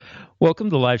Welcome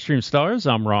to Livestream Stars.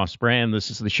 I'm Ross Brand.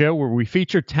 This is the show where we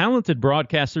feature talented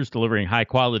broadcasters delivering high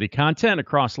quality content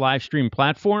across live stream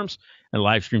platforms. And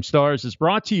Livestream Stars is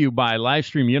brought to you by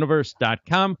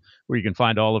livestreamuniverse.com, where you can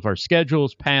find all of our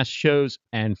schedules, past shows,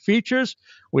 and features.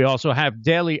 We also have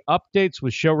daily updates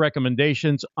with show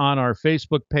recommendations on our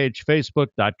Facebook page,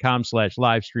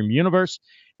 facebook.com/livestreamuniverse,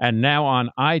 and now on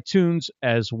iTunes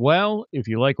as well. If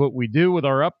you like what we do with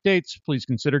our updates, please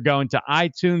consider going to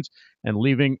iTunes and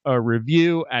leaving a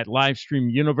review at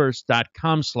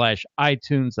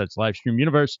livestreamuniverse.com/iTunes. That's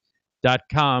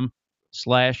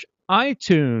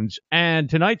livestreamuniverse.com/iTunes. And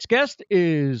tonight's guest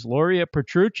is Luria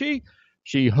Petrucci.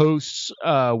 She hosts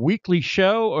a weekly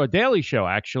show, or a daily show,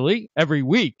 actually. Every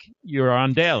week you're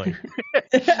on daily.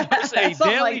 It's a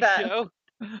daily show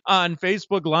on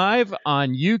Facebook Live,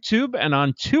 on YouTube, and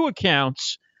on 2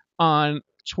 accounts on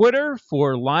Twitter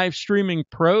for Live Streaming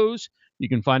Pros. You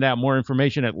can find out more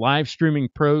information at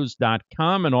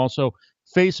livestreamingpros.com and also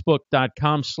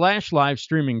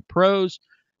facebook.com/livestreamingpros.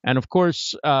 And of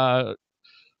course,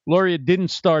 Luria didn't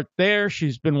start there.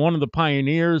 She's been one of the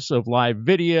pioneers of live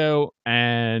video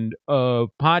and of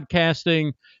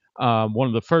podcasting, one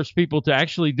of the first people to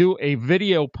actually do a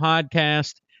video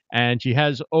podcast. And she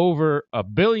has over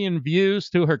 1 billion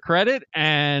views to her credit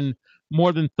and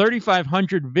more than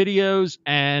 3,500 videos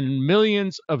and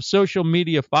millions of social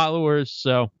media followers.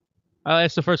 So I'll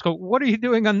ask the first question, what are you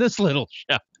doing on this little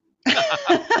show?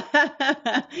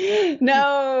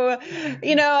 No,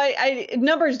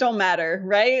 numbers don't matter,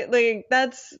 right? Like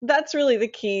that's really the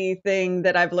key thing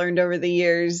that I've learned over the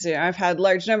years. I've had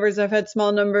large numbers, I've had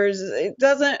small numbers. It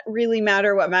doesn't really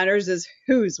matter. What matters is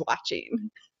who's watching.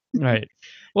 Right.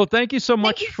 Well, thank you so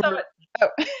much for. So much. Oh.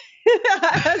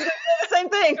 I was going to say the same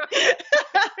thing.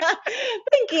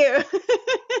 Thank you.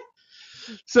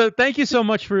 So thank you so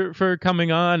much for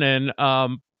coming on. And,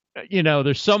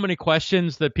 there's so many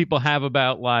questions that people have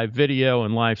about live video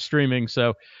and live streaming.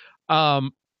 So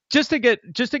just to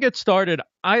get started,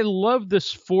 I love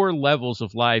this 4 levels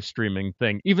of live streaming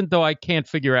thing, even though I can't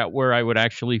figure out where I would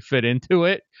actually fit into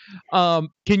it. Can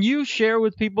you share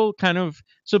with people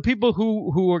so people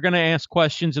who are going to ask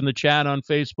questions in the chat on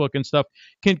Facebook and stuff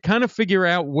can kind of figure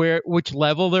out which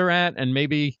level they're at, and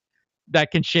maybe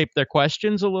that can shape their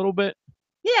questions a little bit?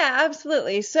 Yeah,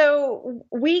 absolutely. So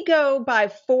we go by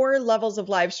 4 levels of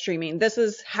live streaming. This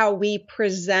is how we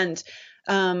present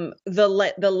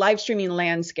the live streaming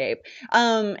landscape.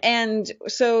 And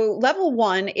so level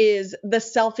 1 is the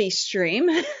selfie stream,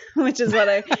 which is what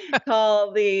I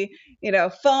call the,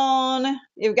 phone.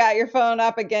 You've got your phone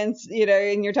up against,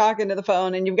 and you're talking to the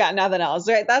phone and you've got nothing else,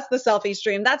 right? That's the selfie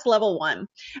stream. That's level 1.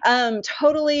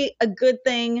 Totally a good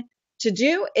thing to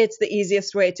do. It's the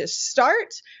easiest way to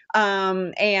start.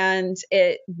 And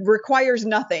it requires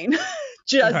nothing.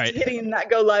 Just hitting that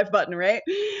go live button, right?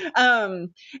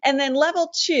 And then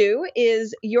level 2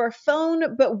 is your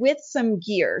phone, but with some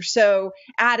gear. So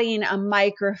adding a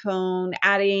microphone,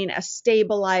 adding a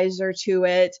stabilizer to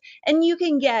it, and you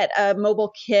can get a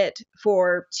mobile kit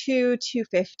for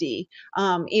 $250,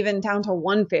 even down to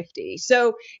 $150.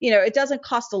 So, it doesn't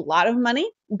cost a lot of money,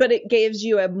 but it gives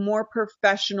you a more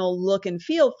professional look and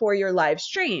feel for your live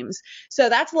streams. So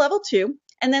that's level 2.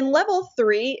 And then level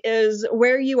 3 is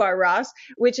where you are, Ross,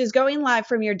 which is going live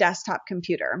from your desktop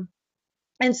computer.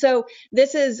 And so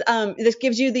this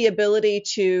gives you the ability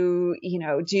to,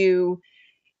 do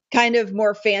kind of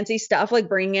more fancy stuff like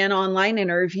bring in online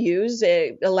interviews.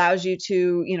 It allows you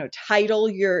to,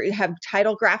 have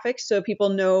title graphics so people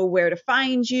know where to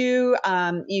find you.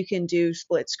 You can do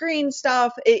split screen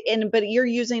stuff, but you're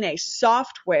using a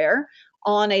software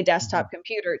on a desktop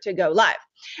computer to go live.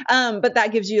 But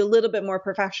that gives you a little bit more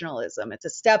professionalism. It's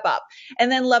a step up.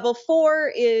 And then level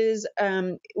 4 is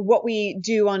what we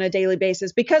do on a daily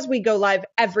basis, because we go live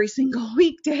every single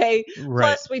weekday. Right.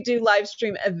 Plus we do live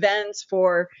stream events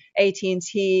for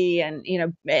AT&T and,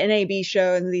 NAB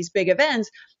show and these big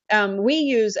events. We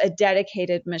use a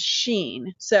dedicated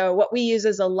machine. So what we use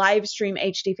is a Livestream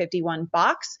HD51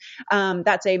 box.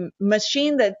 That's a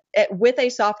machine with a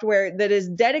software that is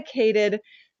dedicated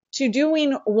to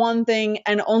doing one thing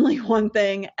and only one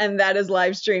thing, and that is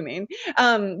live streaming.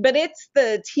 But it's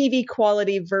the TV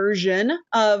quality version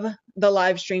of the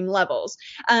live stream levels.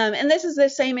 And this is the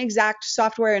same exact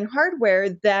software and hardware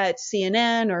that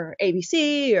CNN or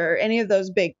ABC or any of those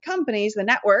big companies, the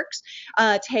networks,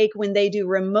 take when they do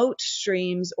remote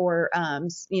streams or,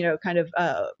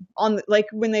 like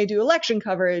when they do election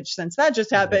coverage, since that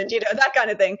just happened, that kind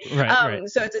of thing. Right.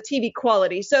 So it's a TV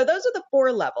quality. So those are the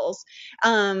 4 levels.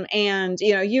 And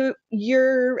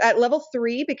you're at level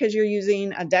 3 because you're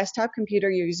using a desktop computer,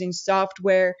 you're using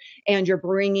software, and you're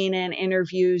bringing in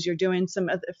interviews, you're doing some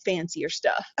of the fancier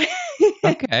stuff.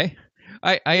 Okay.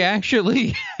 I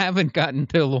actually haven't gotten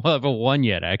to level 1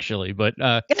 yet, actually, but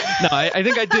no, I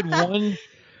think I did one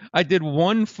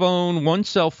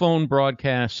cell phone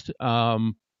broadcast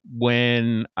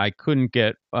when I couldn't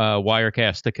get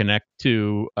Wirecast to connect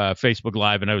to Facebook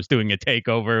Live, and I was doing a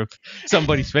takeover of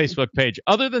somebody's Facebook page.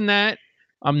 Other than that,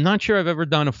 I'm not sure I've ever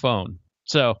done a phone.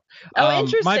 So, Oh,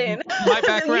 interesting. my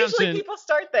background's Usually in people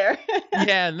start there.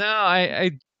 yeah, no,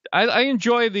 I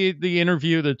enjoy the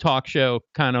interview, the talk show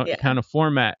kind Yeah. of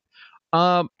format.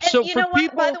 And So you for know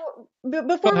what? By people, the way, go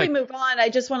before we ahead. move on, I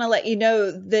just want to let you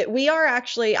know that we are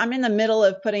actually, I'm in the middle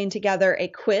of putting together a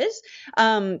quiz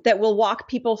that will walk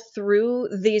people through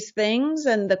these things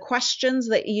and the questions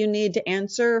that you need to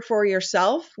answer for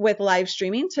yourself with live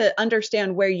streaming to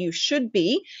understand where you should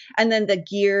be, and then the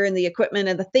gear and the equipment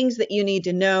and the things that you need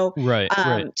to know Right,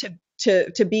 right.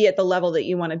 to be at the level that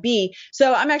you want to be.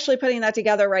 So I'm actually putting that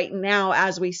together right now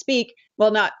as we speak.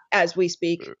 Well, not as we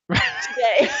speak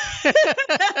today.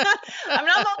 I'm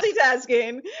not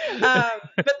multitasking,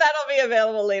 but that'll be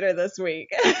available later this week.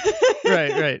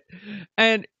 Right, right.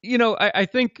 And I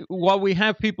think while we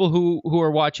have people who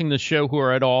are watching the show who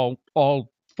are at all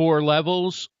 4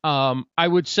 levels, I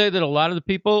would say that a lot of the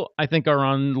people I think are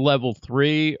on level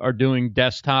 3 are doing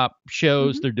desktop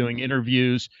shows. Mhm. They're doing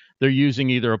interviews. They're using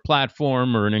either a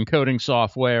platform or an encoding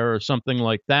software or something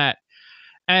like that.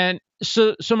 And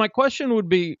so my question would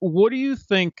be, what do you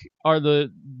think are the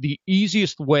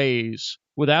easiest ways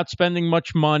without spending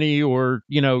much money or,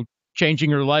 changing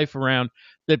your life around,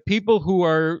 that people who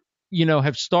are,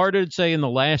 have started, say, in the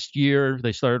last year,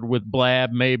 they started with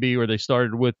Blab maybe, or they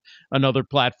started with another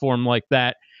platform like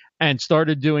that and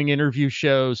started doing interview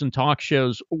shows and talk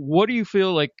shows. What do you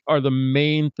feel like are the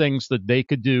main things that they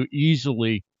could do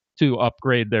easily to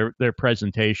upgrade their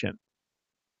presentation?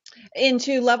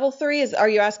 Into level 3 are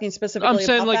you asking I'm specifically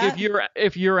saying, about like, that?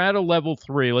 if you're at a level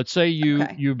 3, let's say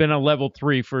Okay. you've been a level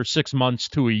 3 for 6 months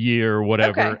to a year or Okay.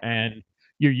 whatever, and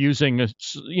you're using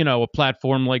a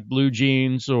platform like Blue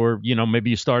Jeans, or maybe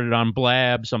you started on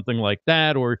Blab, something like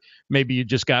that, or maybe you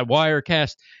just got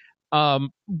Wirecast.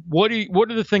 What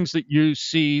are the things that you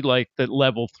see like that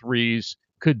level 3s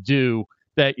could do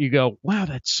that you go, wow,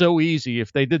 that's so easy?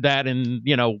 If they did that in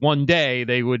one day,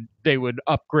 they would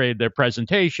upgrade their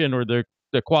presentation or the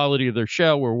quality of their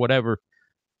show or whatever.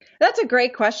 That's a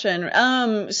great question.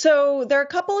 So there are a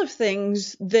couple of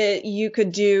things that you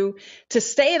could do to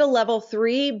stay at a level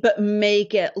 3, but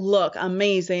make it look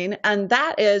amazing. And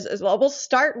that is, as well, we'll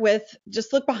start with,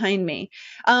 just look behind me.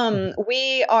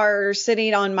 We are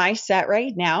sitting on my set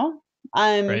right now.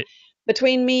 Right.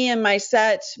 Between me and my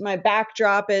set, my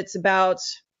backdrop, it's about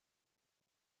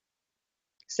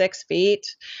 6 feet.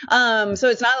 So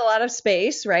it's not a lot of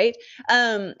space, right?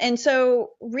 And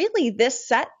so really this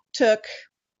set took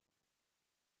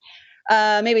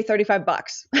maybe $35.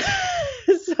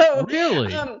 So,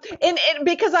 Really? and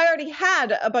because I already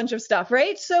had a bunch of stuff,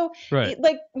 right? So, Right.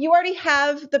 like, you already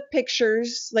have the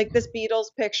pictures, like this Beatles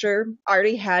picture,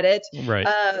 already had it. Right.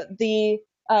 The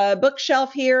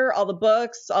bookshelf here, all the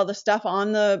books, all the stuff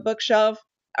on the bookshelf,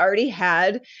 already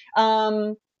had.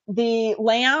 The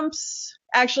lamps,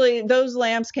 actually, those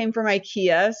lamps came from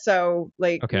IKEA, so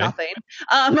like Okay. nothing,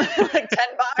 like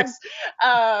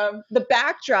 $10. The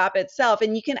backdrop itself,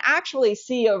 and you can actually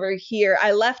see over here,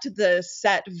 I left the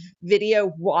set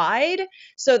video wide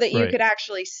so that you Right. could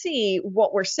actually see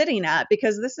what we're sitting at,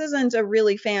 because this isn't a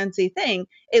really fancy thing.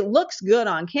 It looks good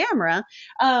on camera,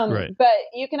 Right. but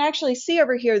you can actually see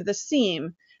over here the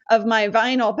seam of my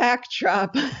vinyl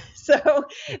backdrop. So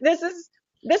this is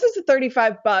this is a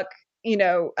 $35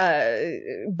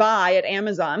 buy at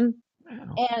Amazon.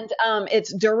 Wow. And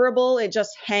it's durable. It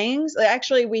just hangs.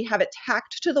 Actually, we have it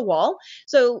tacked to the wall,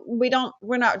 so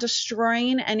we're not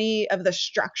destroying any of the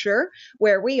structure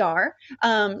where we are.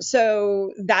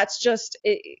 So that's just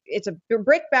it's a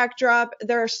brick backdrop.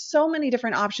 There are so many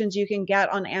different options you can get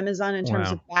on Amazon in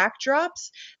terms of Wow.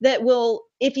 backdrops that will,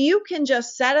 if you can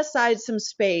just set aside some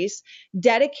space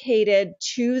dedicated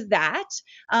to that,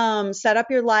 set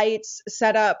up your lights,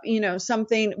 set up,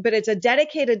 something, but it's a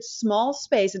dedicated small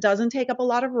space. It doesn't take up a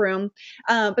lot of room.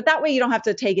 But that way you don't have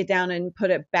to take it down and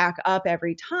put it back up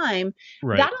every time.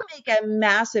 Right. That'll make a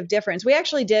massive difference. We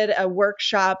actually did a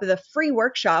workshop, the free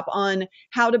workshop on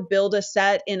how to build a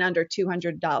set in under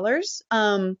 $200.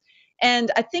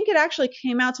 And I think it actually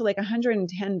came out to like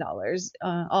 $110,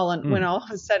 when Mm. all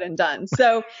was said and done.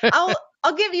 So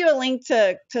I'll give you a link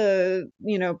to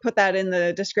put that in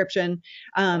the description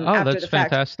Oh, after that's the fact.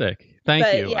 fantastic. Thank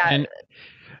But you. yeah,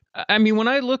 I mean, when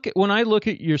I look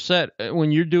at your set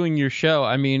when you're doing your show,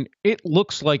 I mean, it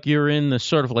looks like you're in this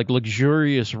sort of like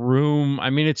luxurious room. I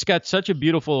mean, it's got such a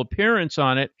beautiful appearance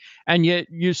on it, and yet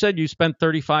you said you spent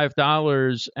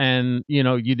 $35, and you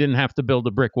didn't have to build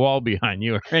a brick wall behind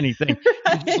you or anything.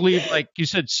 You just leave, like you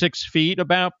said, 6 feet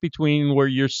about between where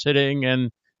you're sitting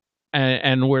and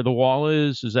where the wall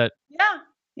is. Is that? Yeah,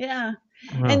 yeah.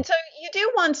 Wow. And so you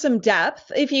do want some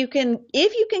depth if you can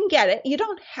get it. You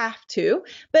don't have to,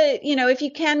 but if you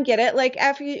can get it, like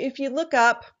if you look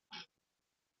up,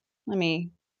 let me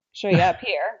show you up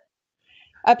here.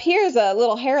 Up here is a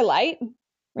little hair light, Right,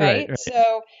 right? right,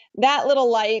 So that little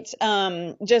light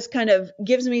just kind of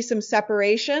gives me some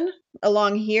separation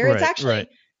along here. It's right, right, actually,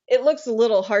 it looks a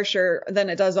little harsher than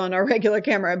it does on our regular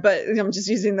camera, but I'm just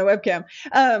using the webcam.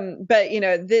 But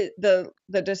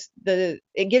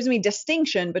it gives me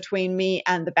distinction between me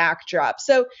and the backdrop.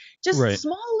 So just right.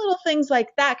 small little things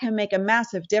like that can make a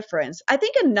massive difference. I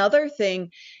think another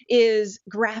thing is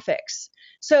graphics.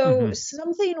 So Hmm.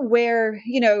 something where,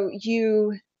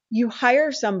 you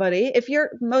hire somebody. If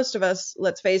most of us,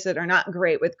 let's face it, are not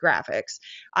great with graphics.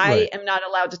 I Right. am not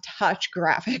allowed to touch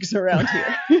graphics around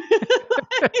here.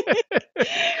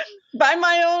 By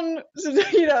my own,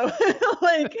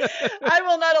 like I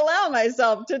will not allow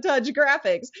myself to touch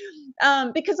graphics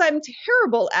because I'm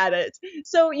terrible at it.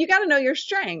 So you got to know your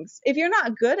strengths. If you're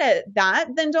not good at that,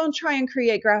 then don't try and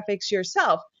create graphics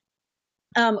yourself.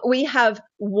 We have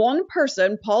one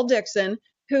person, Paul Dixon,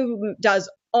 who does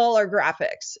all our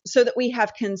graphics so that we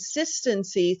have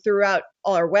consistency throughout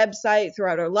our website,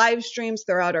 throughout our live streams,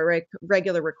 throughout our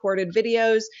regular recorded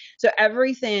videos. So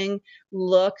everything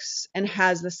looks and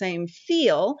has the same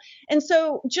feel. And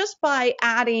so just by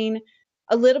adding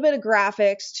a little bit of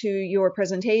graphics to your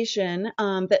presentation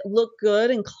that look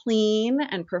good and clean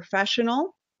and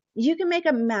professional, you can make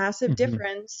a massive Hmm.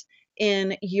 difference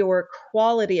in your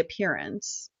quality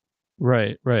appearance.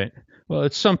 Right, right. Well,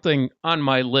 it's something on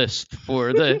my list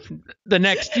for the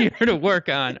next year to work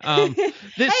on. Hey,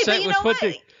 This but set you was know put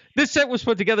what? to, this set was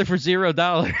put together for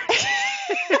 $0.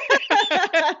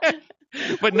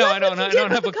 But Well, no, that's what you I get don't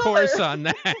with have the a course color. on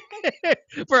that.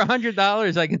 For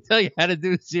 $100, I can tell you how to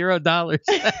do $0.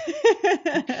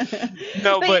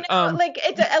 No, But but like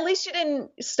at least you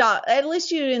didn't stop. At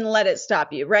least you didn't let it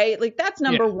stop you, right? Like that's yeah.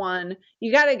 number one.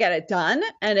 You got to get it done,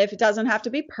 and if it doesn't have to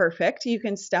be perfect, you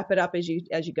can step it up as you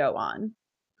go on.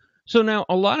 So now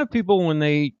a lot of people when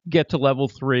they get to level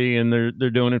 3 and they're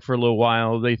doing it for a little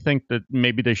while, they think that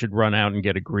maybe they should run out and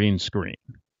get a green screen.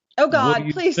 Oh What do God,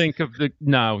 you please. think of the?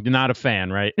 No, you're not a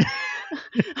fan, right?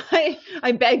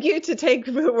 I beg you to take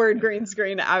the word green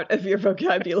screen out of your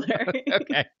vocabulary.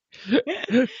 Okay.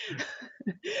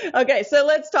 Okay, so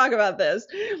let's talk about this.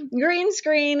 Green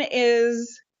screen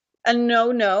is a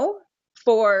no-no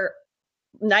for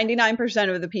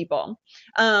 99% of the people.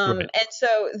 Right. And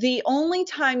so the only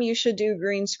time you should do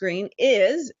green screen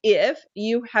is if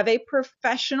you have a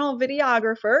professional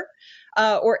videographer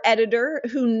or editor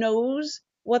who knows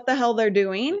what the hell they're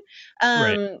doing.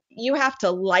 Right. You have to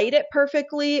light it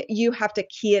perfectly. You have to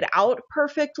key it out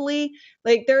perfectly.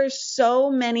 Like there's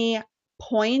so many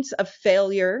points of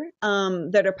failure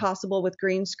that are possible with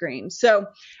green screen. So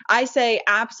I say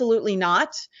absolutely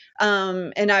not.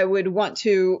 And I would want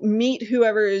to meet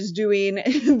whoever is doing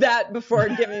that before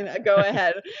giving a go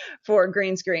ahead for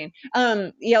green screen.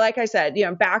 Yeah, like I said,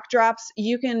 backdrops,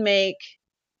 you can make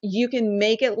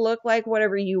it look like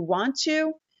whatever you want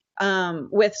to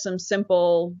with some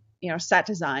simple set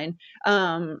design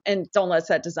and don't let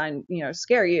set design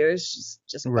scare you. It's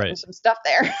just putting Right. some stuff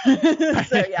there.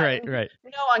 So yeah, Right. Right.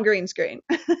 no on green screen.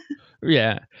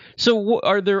 Yeah. So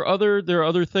are there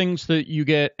other things that you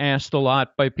get asked a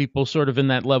lot by people sort of in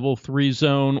that level 3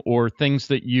 zone, or things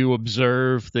that you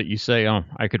observe that you say, "Oh,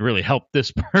 I could really help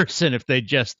this person if they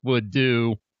just would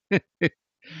do fill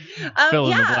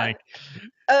in the Yeah, blank."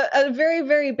 a very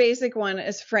very basic one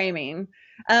is framing.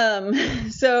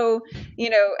 So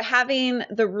having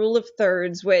the rule of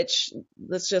thirds, which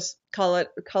let's just call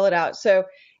it out. So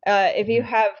if you Mhm.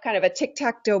 have kind of a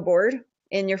tic-tac-toe board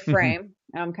in your Mhm. frame,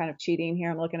 I'm kind of cheating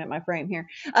here, I'm looking at my frame here.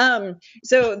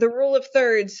 So the rule of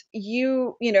thirds,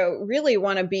 you really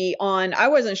want to be on. I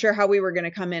wasn't sure how we were going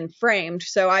to come in framed,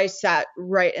 so I sat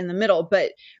right in the middle.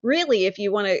 But really, if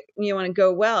you want to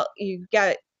go well, you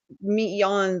got me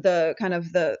on the kind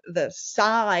of the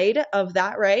side of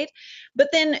that, right? But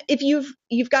then if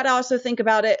you've got to also think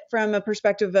about it from a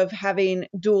perspective of having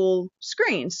dual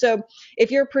screens. So if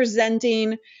you're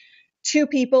presenting two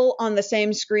people on the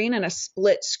same screen in a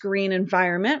split screen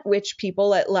environment, which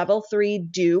people at level 3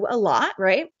 do a lot,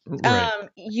 right? Right.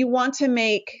 You want to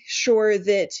make sure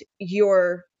that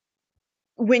your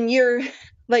when you're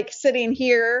like sitting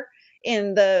here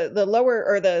in the lower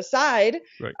or the side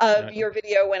Right. of your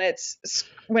video, when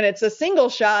it's a single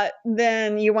shot,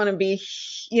 then you want to be,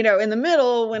 in the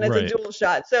middle when it's a Right. dual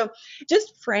shot. So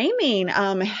just framing,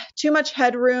 too much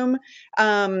headroom,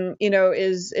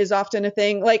 is often a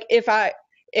thing. Like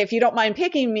if you don't mind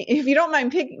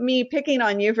me picking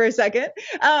on you for a second,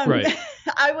 Right.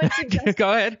 I would suggest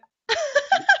Go ahead.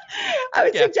 I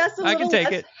would Yeah, suggest a I can little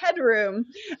take less it. headroom.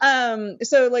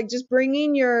 So like just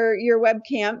bringing your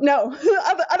webcam. No,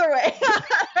 other way.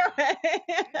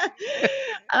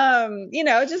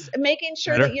 Just making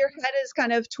sure that Better. your head is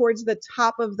kind of towards the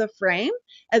top of the frame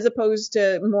as opposed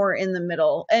to more in the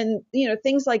middle. And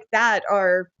things like that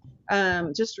are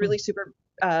just really super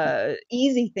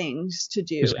easy things to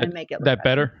do Is and make it look that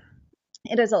better?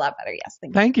 It is a lot better. Yes,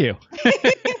 Thank you.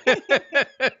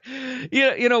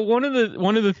 Yeah, one of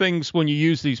the things when you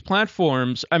use these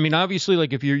platforms, I mean, obviously,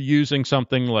 like if you're using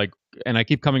something like, and I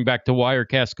keep coming back to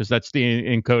Wirecast because that's the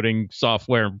encoding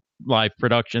software live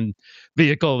production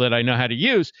vehicle that I know how to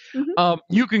use. Mhm.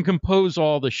 You can compose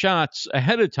all the shots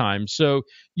ahead of time, so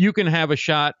you can have a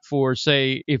shot for,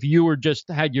 say, if you were just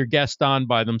had your guest on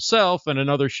by themselves, and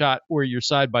another shot where you're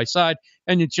side by side,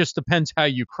 and it just depends how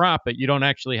you crop it. You don't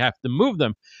actually have to move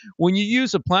them. When you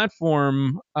use a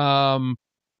platform,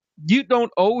 you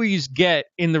don't always get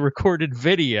in the recorded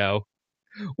video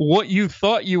what you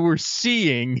thought you were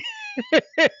seeing.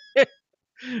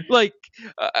 Like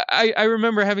I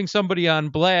remember having somebody on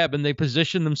Blab and they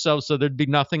positioned themselves so there'd be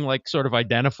nothing like sort of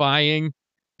identifying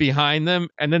behind them,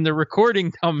 and then the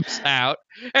recording comes out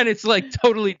and it's like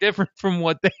totally different from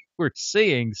what they were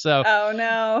seeing. So Oh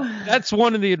no. that's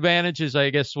one of the advantages,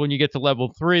 I guess, when you get to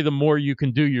level 3. The more you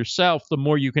can do yourself, the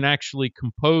more you can actually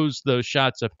compose those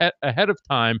shots ahead of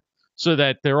time, so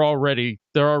that they're already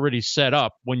set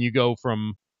up when you go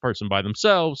from person by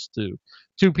themselves to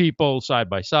two people side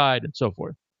by side and so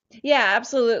forth. Yeah,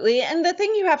 absolutely. And the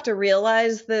thing you have to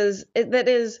realize is that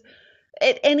is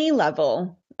at any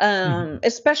level, Mhm.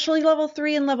 especially level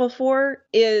 3 and level 4,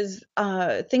 is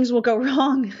things will go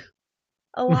wrong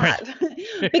a Right.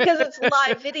 lot because it's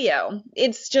live video.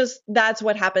 It's just that's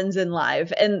what happens in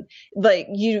live, and like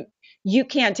you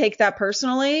can't take that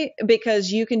personally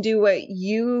because you can do what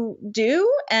you do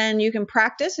and you can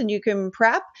practice and you can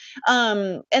prep,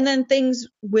 and then things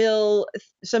will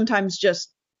sometimes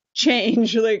just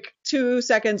change like 2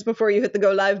 seconds before you hit the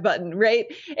go live button, right?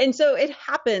 And so it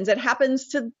happens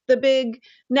to the big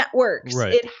networks,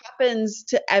 Right. it happens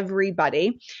to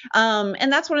everybody. And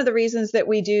that's one of the reasons that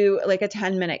we do like a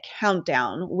 10-minute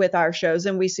countdown with our shows.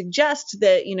 And we suggest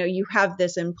that, you have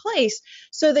this in place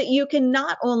so that you can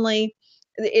not only,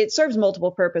 it serves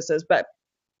multiple purposes, but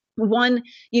one,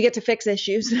 you get to fix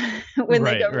issues when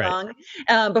they Right. go Right.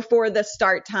 wrong before the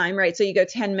start time, right? So you go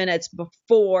 10 minutes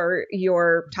before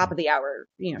your top of the hour,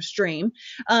 stream.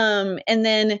 And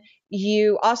then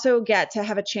you also get to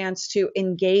have a chance to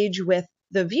engage with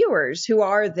the viewers who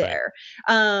are Right. there.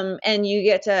 And you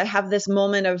get to have this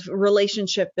moment of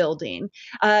relationship building.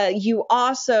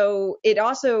 It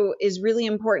also is really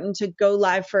important to go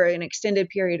live for an extended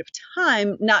period of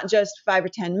time, not just 5 or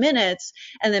 10 minutes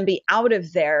and then be out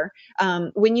of there.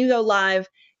 When you go live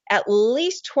at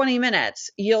least 20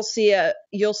 minutes, you'll see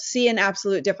an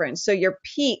absolute difference. So your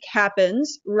peak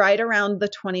happens right around the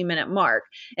 20-minute mark.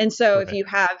 And so if Right. you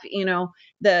have,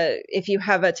 if you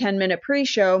have a 10-minute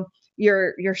pre-show,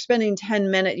 you're spending 10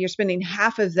 minutes, you're spending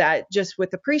half of that just with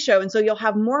the pre-show. And so you'll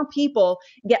have more people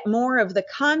get more of the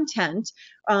content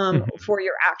Mhm. for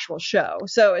your actual show.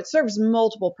 So it serves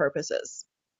multiple purposes.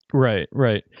 Right.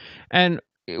 Right. And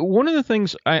one of the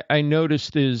things I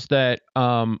noticed is that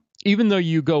even though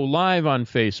you go live on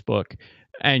Facebook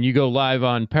and you go live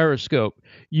on Periscope,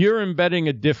 you're embedding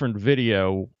a different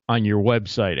video on your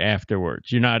website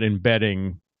afterwards. You're not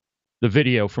embedding the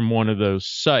video from one of those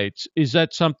sites. Is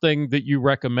that something that you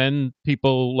recommend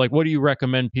people, like, what do you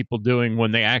recommend people doing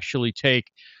when they actually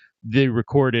take the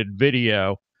recorded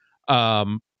video,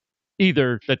 um,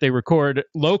 either that they record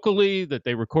locally, that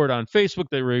they record on Facebook,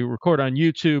 they record on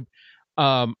YouTube?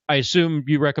 I assume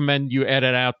you recommend you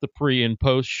edit out the pre and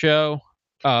post show.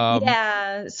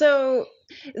 Yeah. So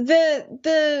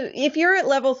the if you're at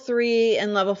level 3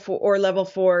 and level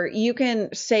 4, you can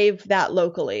save that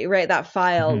locally, right? That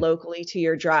file Mhm. locally to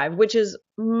your drive, which is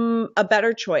a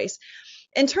better choice.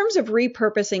 In terms of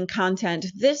repurposing content,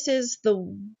 this is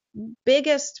the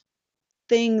biggest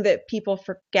thing that people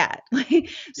forget. Yeah.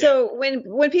 So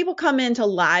when people come into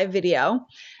live video,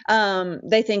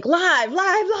 they think live,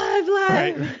 live, live,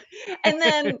 Right. live, and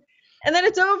then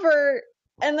it's over,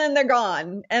 and then they're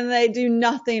gone, and they do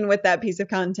nothing with that piece of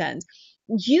content.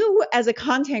 you as a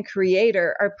content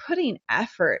creator are putting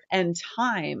effort and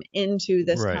time into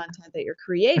this Right. content that you're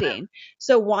creating.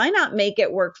 So why not make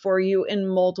it work for you in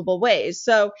multiple ways?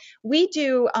 So we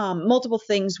do multiple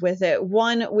things with it.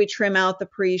 One, we trim out the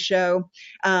pre-show,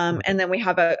 and then we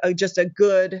have just a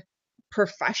good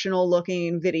professional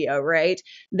looking video, right?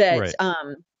 That Right.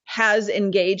 has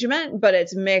engagement, but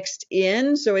it's mixed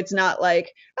in. So it's not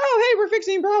like, oh, hey, we're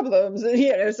fixing problems.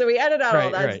 So we edit out all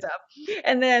Right. that Right. stuff.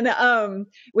 And then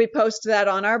we post that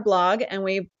on our blog, and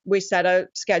we set a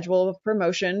schedule of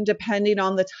promotion depending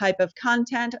on the type of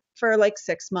content for like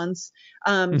 6 months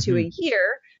to Hmm. a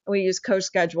year. We use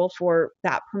co-schedule for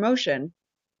that promotion.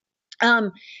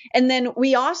 And then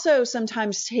we also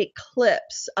sometimes take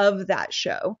clips of that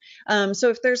show. So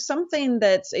if there's something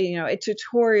that's a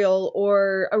tutorial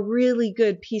or a really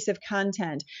good piece of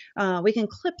content, we can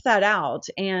clip that out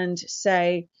and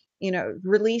say,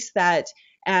 release that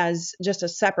as just a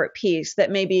separate piece that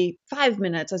may be 5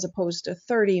 minutes as opposed to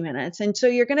 30 minutes. And so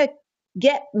you're going to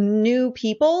get new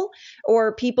people,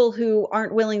 or people who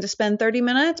aren't willing to spend 30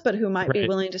 minutes, but who might be Right.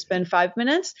 willing to spend 5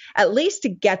 minutes, at least to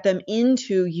get them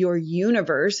into your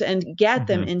universe and get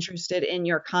them Hmm. interested in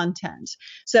your content.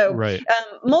 So Right.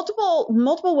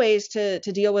 multiple ways to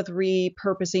deal with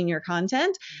repurposing your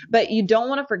content, but you don't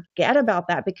want to forget about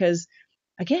that, because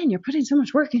again, you're putting so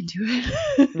much work into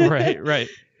it. Right. Right.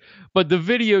 But the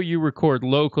video you record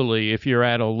locally, if you're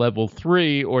at a level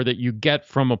 3, or that you get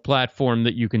from a platform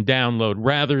that you can download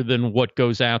rather than what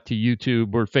goes out to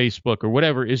YouTube or Facebook or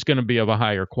whatever, is going to be of a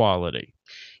higher quality.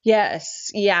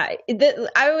 Yes. Yeah.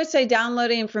 I would say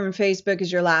downloading from Facebook is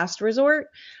your last resort.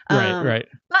 Right. Right.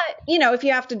 But, if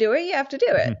you have to do it, you have to do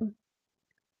it. Mhm.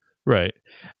 Right.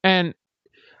 And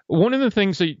one of the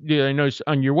things that I noticed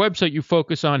on your website, you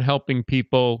focus on helping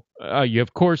people. You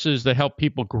have courses that help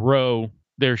people grow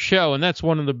their show. And that's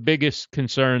one of the biggest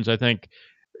concerns, I think.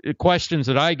 Questions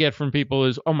that I get from people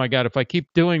is, oh my God, if I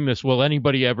keep doing this, will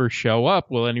anybody ever show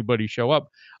up? Will anybody show up?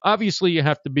 Obviously, you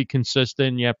have to be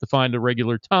consistent. You have to find a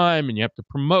regular time, and you have to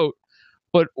promote.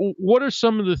 But what are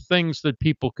some of the things that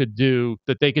people could do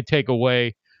that they could take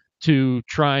away to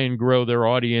try and grow their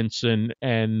audience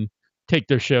and take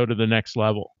their show to the next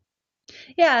level?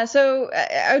 Yeah, so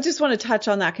I just want to touch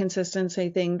on that consistency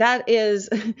thing. That is,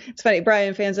 it's funny.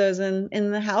 Brian Fanzo's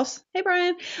in the house. Hey,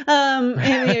 Brian.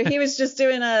 And he was just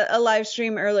doing a live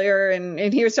stream earlier,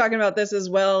 and he was talking about this as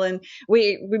well. And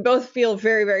we both feel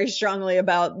very, very strongly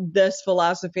about this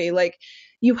philosophy. Like,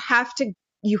 you have to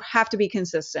be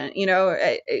consistent.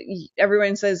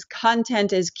 Everyone says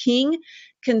content is king.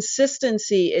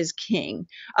 Consistency is king.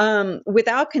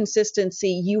 Without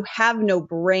consistency, you have no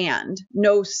brand,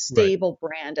 no Right. stable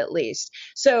brand, at least.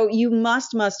 So you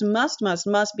must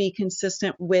be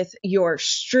consistent with your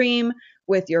stream,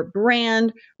 with your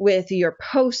brand, with your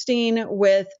posting,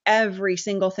 with every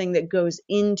single thing that goes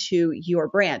into your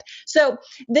brand. So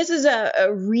this is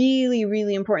a really,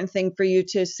 really important thing for you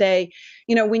to say.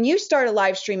 When you start a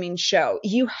live streaming show,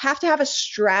 you have to have a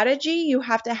strategy. You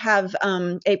have to have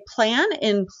a plan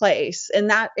in place. And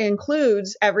that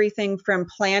includes everything from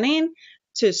planning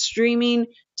to streaming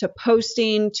to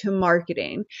posting to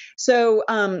marketing. So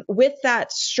with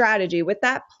that strategy, with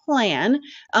that plan,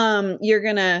 you're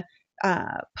going to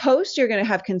post, you're going to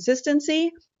have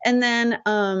consistency, and then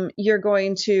you're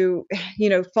going to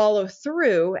follow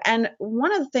through. And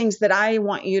one of the things that I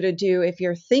want you to do, if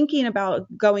you're thinking about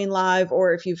going live,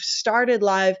 or if you've started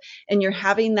live and you're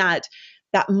having that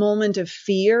moment of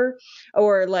fear,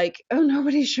 or like, oh,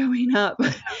 nobody's showing up,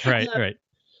 Right. Right.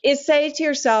 is say to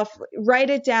yourself, write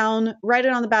it down, write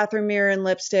it on the bathroom mirror in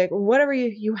lipstick, whatever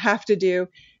you have to do.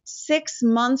 6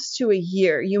 months to a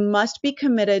year, you must be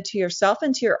committed to yourself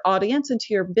and to your audience and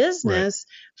to your Right. business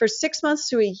for 6 months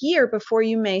to a year before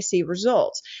you may see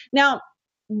results. Now,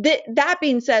 that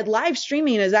being said, live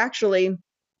streaming is actually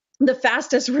the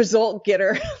fastest result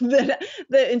getter that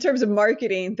in terms of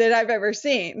marketing that I've ever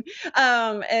seen.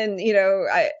 And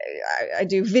I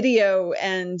do video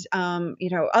and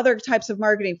other types of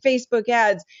marketing, Facebook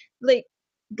ads. Like,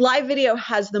 live video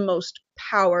has the most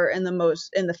power and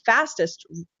the fastest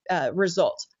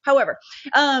results. However,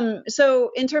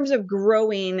 so in terms of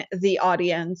growing the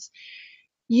audience,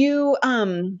 you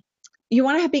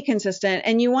want to be consistent,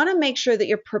 and you want to make sure that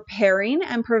you're preparing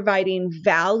and providing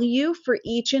value for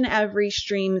each and every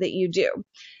stream that you do.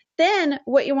 Then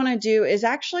what you want to do is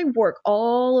actually work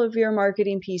all of your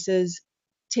marketing pieces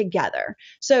together.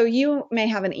 So you may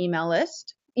have an email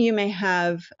list. You may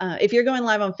have, if you're going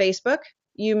live on Facebook,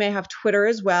 You may have Twitter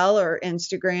as well, or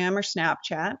Instagram or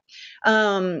Snapchat.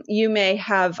 You may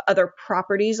have other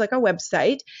properties like a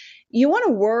website. You want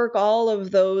to work all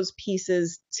of those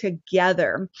pieces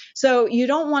together. So you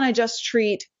don't want to just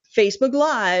treat Facebook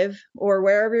Live or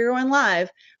wherever you're going live,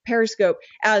 Periscope,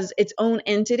 as its own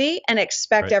entity and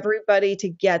expect everybody to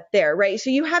get there, right? So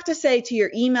you have to say to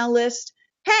your email list,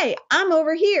 hey, I'm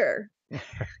over here.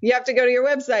 You have to go to your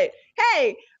website.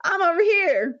 Hey, I'm over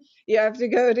here. You have to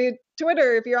go to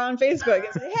Twitter if you're on Facebook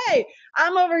and say, hey,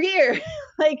 I'm over here.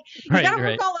 Like, you got to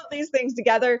work all of these things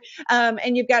together.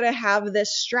 And you've got to have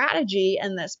this strategy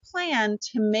and this plan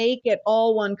to make it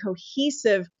all one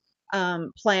cohesive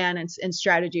plan and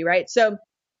strategy, right? So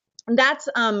that's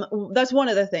one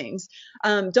of the things.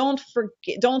 Don't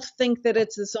think that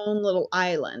it's its own little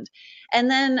island. And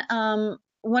then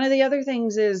one of the other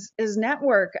things is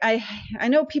network. I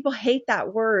know people hate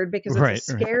that word because it's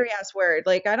a scary ass word.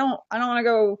 Like, I don't want to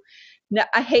go.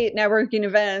 I hate networking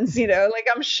events, like,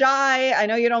 I'm shy. I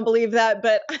know you don't believe that,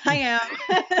 but I am.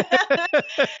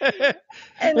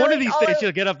 And one of these days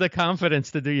you'll get up the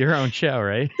confidence to do your own show,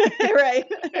 right? Right.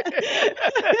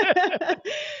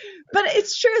 But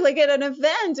it's true. Like, at an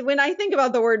event, when I think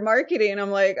about the word marketing,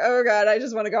 I'm like, oh God, I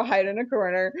just want to go hide in a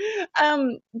corner.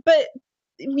 But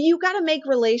you got to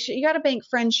you got to make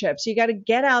friendships. You got to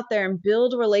get out there and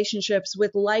build relationships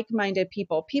with like-minded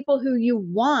people who you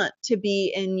want to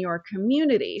be in your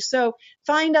community. So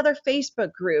find other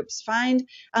Facebook groups, find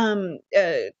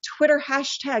Twitter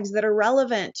hashtags that are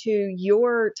relevant to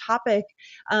your topic,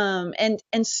 and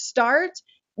start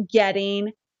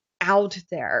getting out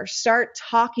there, start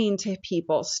talking to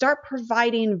people, start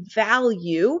providing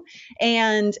value,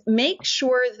 and make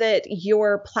sure that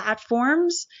your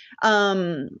platforms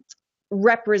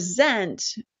represent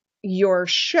your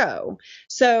show.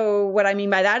 So what I mean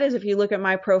by that is, if you look at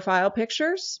my profile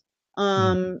pictures,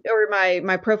 or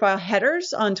my profile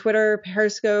headers on Twitter,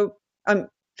 Periscope,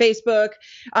 Facebook,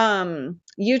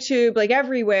 YouTube, like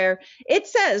everywhere, it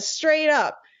says straight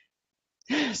up,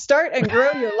 start and grow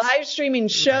your live streaming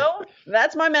show.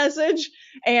 That's my message.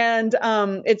 And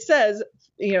it says,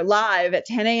 live at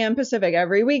 10 a.m. Pacific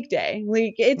every weekday.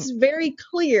 Like, it's very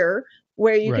clear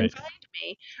where you can find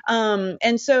me.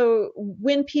 And so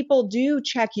when people do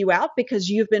check you out because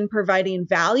you've been providing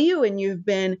value and you've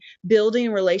been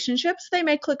building relationships, they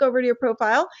may click over to your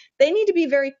profile. They need to be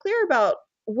very clear about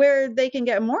where they can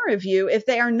get more of you. If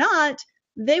they are not,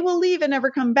 they will leave and never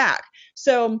come back.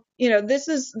 So, this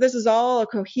is all a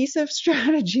cohesive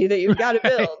strategy that you've got to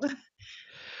build.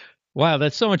 Wow,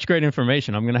 that's so much great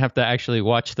information. I'm going to have to actually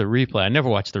watch the replay. I never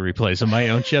watch the replays of my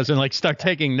own shows and start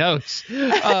taking notes.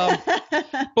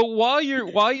 But while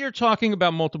you're talking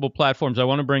about multiple platforms, I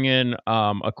want to bring in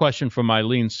a question from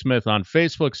Eileen Smith on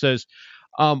Facebook. Says,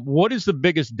 what is the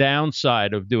biggest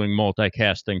downside of doing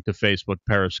multicasting to Facebook,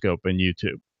 Periscope, and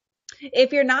YouTube?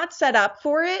 If you're not set up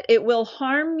for it, it will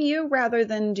harm you rather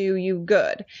than do you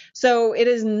good. So it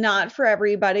is not for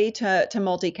everybody to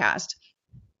multicast.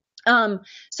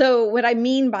 So what I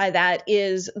mean by that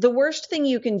is, the worst thing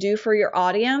you can do for your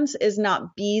audience is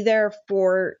not be there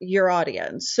for your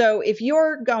audience. So if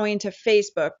you're going to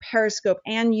Facebook, Periscope,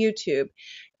 and YouTube,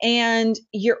 and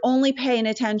you're only paying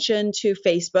attention to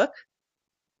Facebook,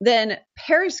 then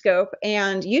Periscope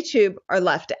and YouTube are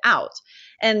left out,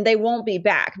 and they won't be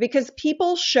back, because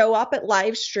people show up at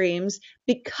live streams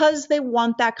because they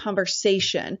want that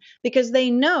conversation, because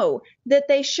they know that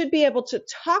they should be able to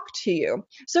talk to you.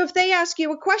 So if they ask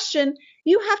you a question,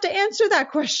 you have to answer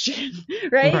that question,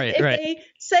 right? If they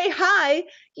say hi,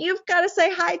 you've got to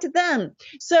say hi to them.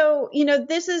 So,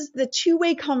 this is the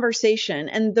two-way conversation,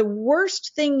 and the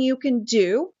worst thing you can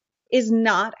do is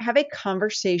not have a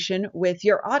conversation with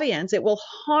your audience. It will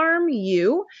harm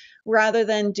you rather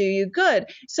than do you good.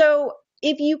 So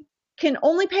if you can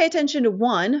only pay attention to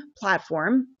one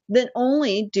platform, then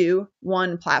only do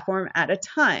one platform at a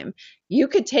time. You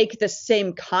could take the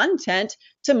same content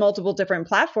to multiple different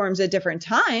platforms at different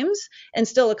times and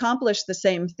still accomplish the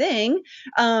same thing.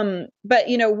 But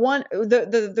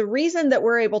the reason that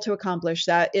we're able to accomplish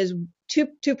that is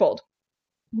twofold.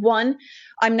 One,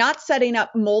 I'm not setting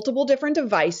up multiple different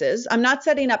devices. I'm not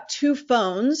setting up two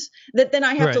phones that then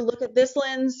I have to look at this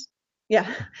lens. Yeah,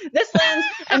 this lens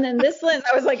and then this lens.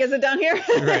 I was like, is it down here?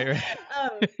 Right.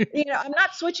 I'm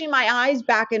not switching my eyes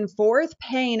back and forth,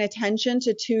 paying attention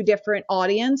to two different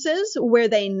audiences where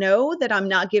they know that I'm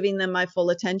not giving them my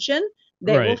full attention.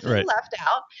 They will feel left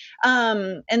out.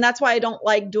 And that's why I don't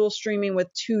like dual streaming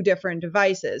with two different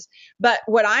devices. But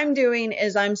what I'm doing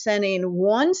is I'm sending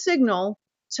one signal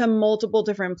to multiple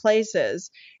different places.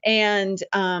 And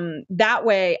that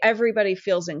way everybody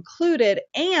feels included.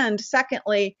 And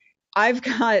secondly, I've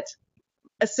got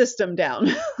a system down.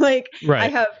 Like I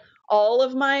Right. have all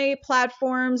of my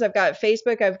platforms. I've got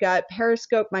Facebook, I've got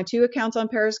Periscope, my 2 accounts on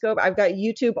Periscope, I've got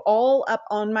YouTube all up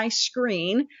on my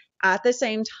screen at the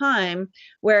same time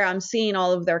where I'm seeing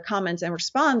all of their comments and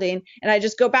responding. And I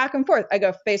just go back and forth. I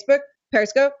go Facebook,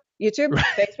 Periscope, YouTube, Right.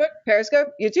 Facebook, Periscope,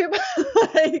 YouTube.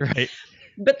 Like, Right.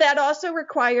 but that also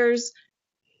requires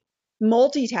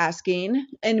multitasking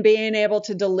and being able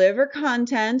to deliver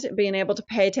content, being able to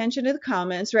pay attention to the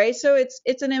comments, right? So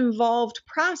it's an involved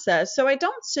process. So I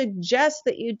don't suggest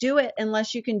that you do it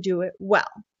unless you can do it well.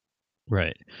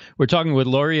 Right. We're talking with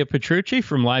Luria Petrucci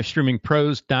from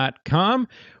livestreamingpros.com.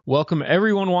 Welcome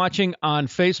everyone watching on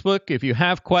Facebook. If you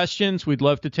have questions, we'd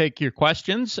love to take your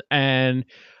questions. And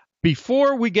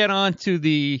before we get on to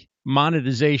the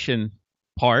monetization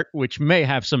part, which may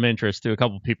have some interest to a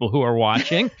couple people who are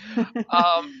watching.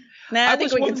 I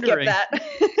think we can skip that.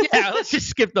 Yeah, let's just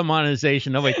skip the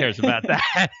monetization. Nobody cares about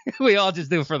that. We all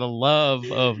just do it for the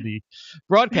love of the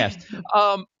broadcast.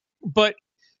 But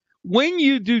when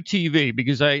you do TV,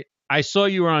 because I saw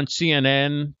you were on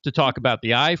CNN to talk about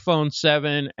the iPhone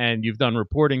 7, and you've done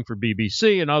reporting for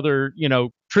BBC and other,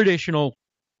 traditional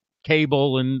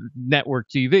cable and network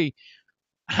TV.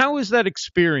 How is that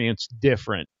experience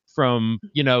different from,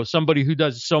 somebody who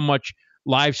does so much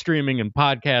live streaming and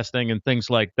podcasting and things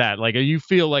like that? Like, do you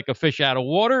feel like a fish out of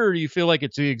water, or do you feel like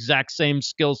it's the exact same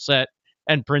skill set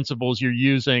and principles you're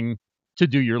using to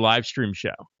do your live stream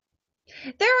show?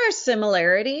 There are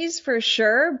similarities for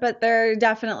sure, but there are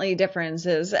definitely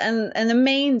differences. And the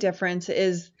main difference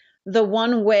is the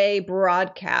one-way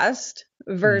broadcast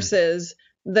versus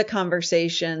the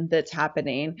conversation that's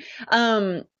happening.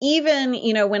 Even,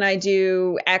 when I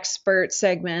do expert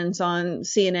segments on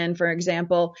CNN, for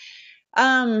example,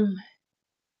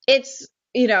 it's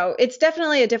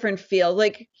definitely a different feel.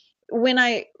 Like when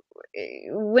I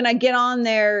get on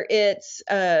there, it's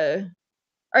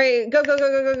all right, go, go, go,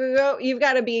 go, go, go, go. You've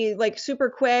got to be like super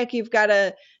quick. You've got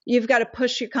to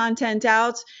push your content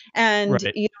out, and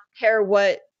Right. you don't care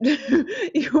what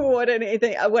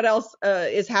what else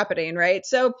is happening, right?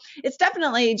 So it's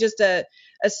definitely just a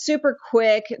super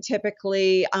quick,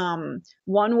 typically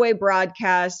one-way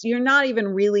broadcast. You're not even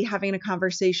really having a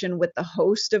conversation with the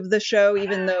host of the show,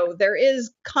 even though there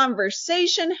is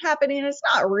conversation happening. It's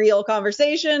not real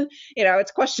conversation.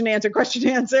 It's question answer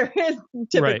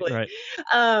typically. Right.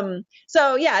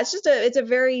 So yeah, it's a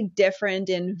very different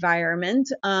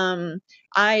environment.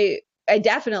 I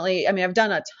definitely, I've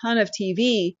done a ton of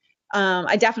TV.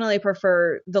 I definitely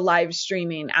prefer the live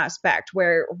streaming aspect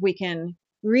where we can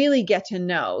really get to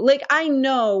know. Like, I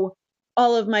know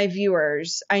all of my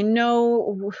viewers. I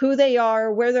know who they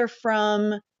are, where they're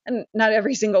from, and not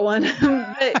every single one.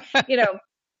 But,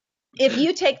 if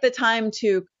you take the time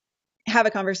to have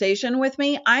a conversation with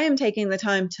me, I am taking the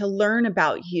time to learn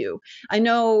about you. I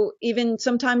know even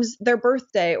sometimes their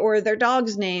birthday or their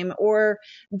dog's name or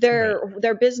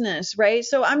their business, right?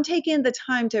 So I'm taking the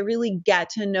time to really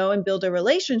get to know and build a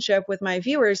relationship with my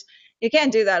viewers. You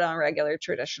can't do that on regular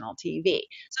traditional TV.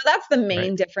 So that's the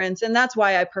main difference, and that's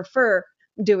why I prefer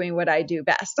doing what I do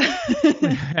best.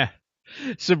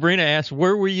 Sabrina asked,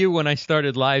 where were you when I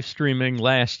started live streaming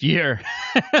last year?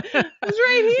 I was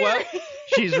right here. Well,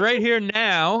 she's right here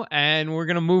now, and we're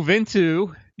going to move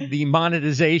into the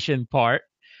monetization part.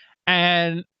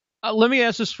 And let me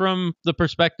ask this from the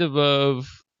perspective of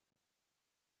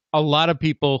a lot of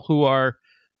people who are,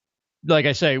 like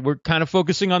I say, we're kind of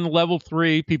focusing on the level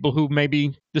 3, people who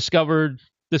maybe discovered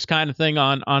this kind of thing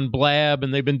on Blab,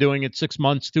 and they've been doing it 6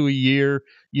 months to a year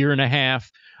and a half.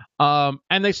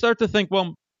 And they start to think,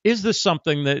 well, is this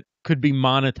something that could be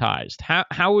monetized?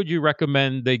 How would you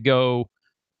recommend they go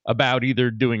about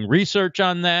either doing research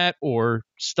on that or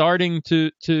starting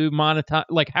to monetize?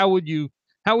 Like, how would you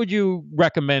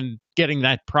recommend getting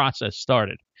that process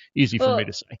started? Easy for me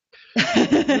to say.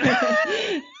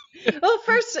 Well,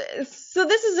 first, so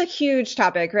this is a huge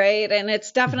topic, right? And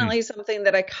it's definitely something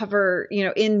that I cover,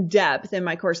 in depth in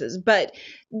my courses. But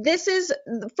this is,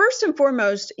 first and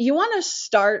foremost, you want to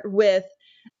start with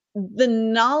the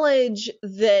knowledge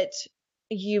that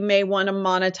you may want to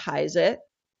monetize it,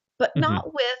 but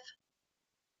not with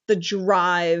the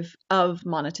drive of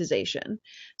monetization.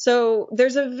 So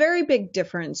there's a very big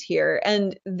difference here.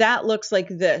 And that looks like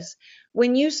this.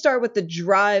 When you start with the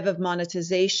drive of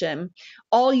monetization,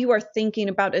 all you are thinking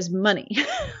about is money.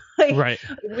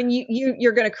 When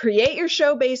you're going to create your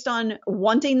show based on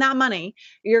wanting that money,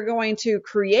 you're going to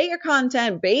create your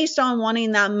content based on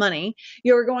wanting that money.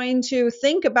 You're going to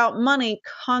think about money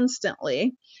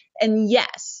constantly. And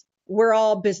yes, we're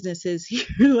all businesses here.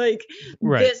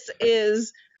 This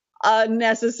is a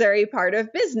necessary part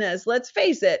of business, let's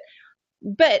face it.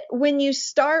 But when you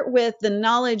start with the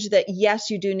knowledge that yes,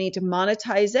 you do need to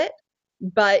monetize it,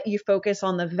 but you focus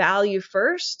on the value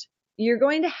first, you're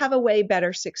going to have a way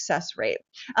better success rate.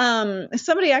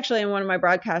 Somebody actually in one of my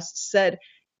broadcasts said,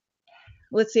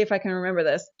 let's see if I can remember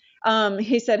this.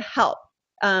 He said, help.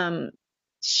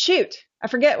 Shoot, I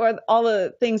forget what all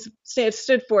the things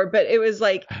stood for, but it was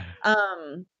like,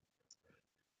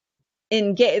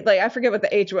 engage, like I forget what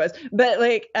the H was, but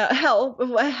like help,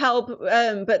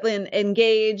 but then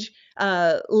engage,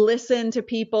 listen to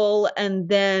people, and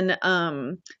then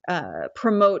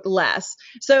promote less.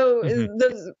 So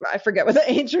those, I forget what the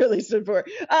H really stood for.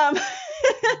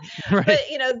 Right. But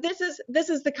this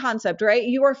is the concept, right?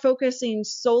 You are focusing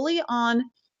solely on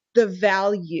the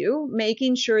value,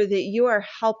 making sure that you are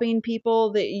helping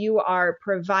people, that you are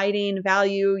providing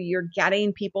value, you're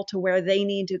getting people to where they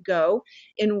need to go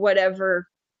in whatever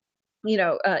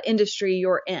industry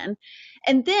you're in.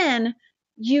 And then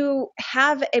you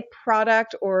have a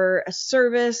product or a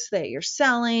service that you're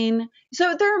selling.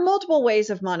 So there are multiple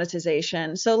ways of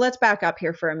monetization. So let's back up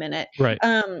here for a minute. Right.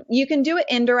 You can do it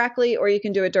indirectly or you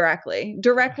can do it directly.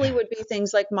 Directly would be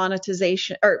things like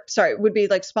monetization, or sorry, would be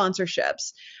like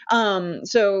sponsorships.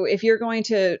 So if you're going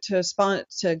to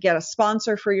get a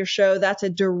sponsor for your show, that's a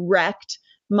direct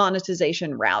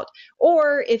monetization route.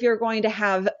 Or if you're going to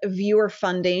have viewer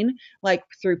funding, like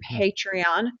through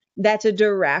Patreon, that's a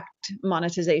direct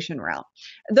monetization route.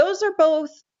 Those are both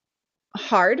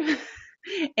hard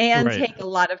and take a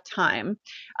lot of time.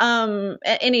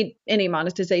 Any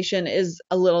monetization is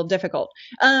a little difficult.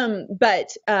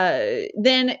 But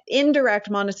then indirect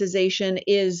monetization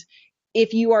is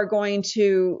if you are going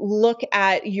to look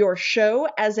at your show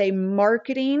as a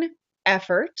marketing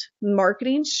effort,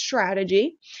 marketing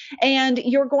strategy, and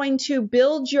you're going to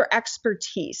build your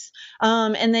expertise.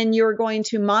 And then you're going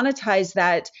to monetize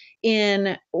that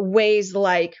in ways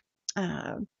like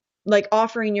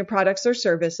offering your products or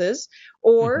services,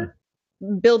 or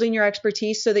building your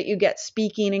expertise so that you get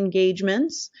speaking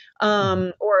engagements,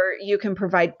 or you can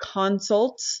provide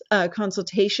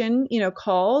consultation,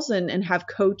 calls and have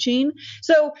coaching.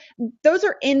 So those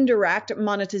are indirect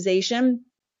monetization.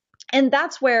 And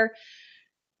that's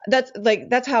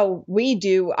how we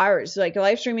do ours. Like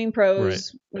Live Streaming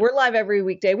Pros, we're live every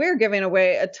weekday. We're giving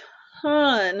away a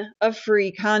ton of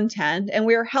free content, and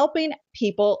we're helping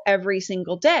people every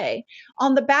single day.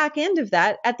 On the back end of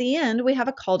that, at the end, we have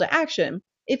a call to action.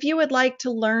 If you would like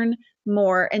to learn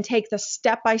more and take the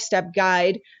step-by-step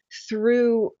guide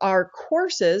through our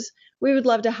courses, we would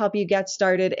love to help you get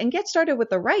started with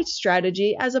the right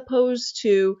strategy, as opposed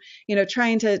to,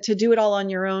 trying to do it all on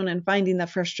your own and finding the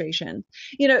frustration.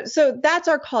 So that's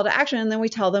our call to action. And then we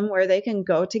tell them where they can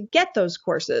go to get those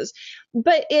courses.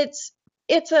 But it's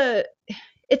a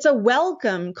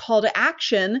welcome call to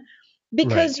action,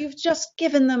 because you've just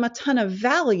given them a ton of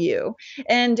value.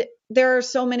 And there are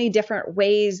so many different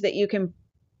ways that you can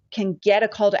get a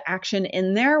call to action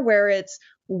in there where it's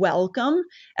welcome,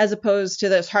 as opposed to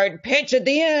this hard pitch at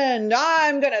the end.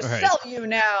 I'm going to sell you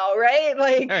now, right?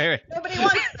 Like nobody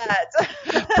wants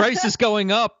that. Price is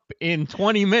going up in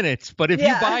 20 minutes, but if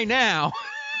you buy now.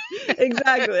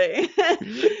 Exactly.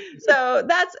 So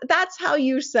that's how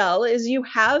you sell, is you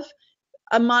have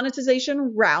a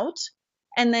monetization route,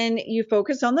 and then you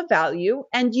focus on the value,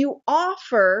 and you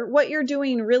offer, what you're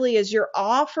doing really is you're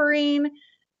offering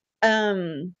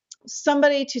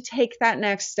somebody to take that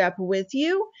next step with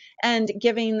you, and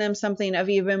giving them something of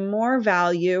even more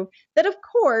value that of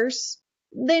course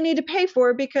they need to pay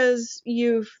for, because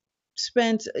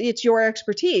it's your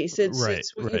expertise.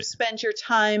 You've spent your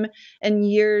time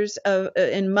and years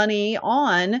and money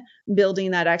on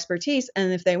building that expertise.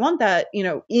 And if they want that,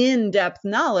 in-depth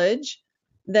knowledge,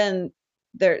 then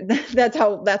that's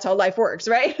how life works,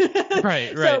 right?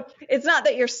 Right. So it's not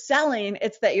that you're selling,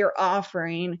 it's that you're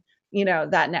offering,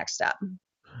 that next step.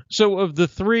 So of the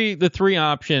three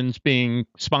options, being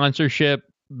sponsorship,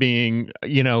 being,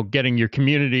 getting your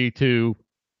community to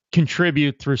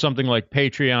contribute through something like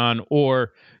Patreon,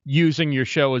 or using your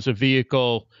show as a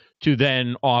vehicle to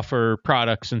then offer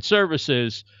products and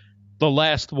services, the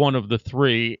last one of the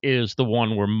three is the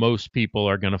one where most people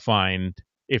are going to find,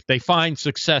 if they find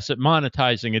success at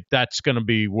monetizing it, that's going to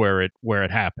be where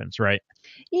it happens, right?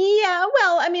 Yeah,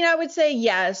 well, I mean, I would say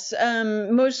yes.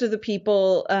 Most of the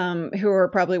people who are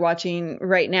probably watching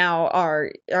right now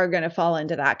are going to fall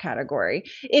into that category.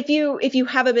 If you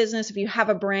have a business, if you have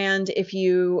a brand, if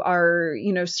you are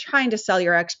trying to sell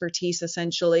your expertise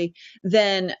essentially,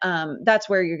 then that's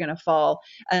where you're going to fall.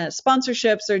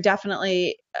 Sponsorships are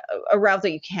definitely a route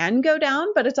that you can go down,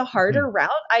 but it's a harder route.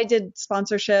 I did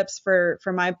sponsorships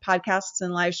for my podcasts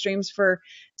and live streams for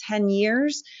 10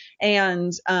 years.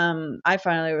 And I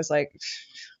finally was like,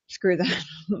 screw that.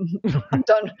 I'm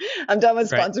done. I'm done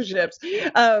with Right.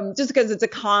 sponsorships. Just because it's a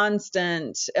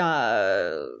constant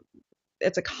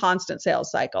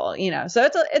sales cycle, So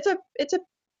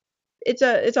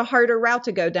it's a harder route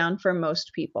to go down for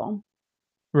most people.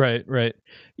 Right, right.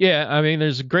 Yeah, I mean,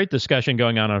 there's a great discussion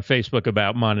going on Facebook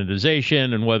about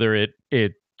monetization and whether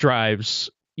it drives,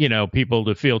 people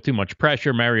to feel too much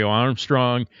pressure. Mario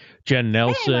Armstrong, Jen Hey,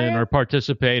 Nelson Mario. are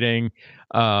participating,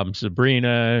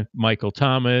 Sabrina, Michael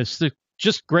Thomas.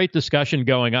 Just great discussion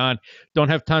going on. Don't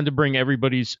have time to bring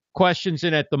everybody's questions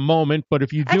in at the moment, but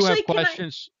if you do Actually, have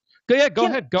questions, go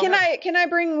ahead. Can I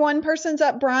bring one person's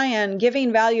up, Brian?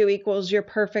 Giving value equals your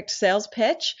perfect sales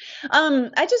pitch.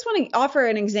 I just want to offer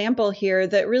an example here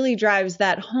that really drives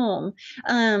that home.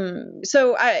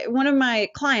 One of my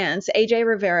clients, AJ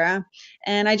Rivera,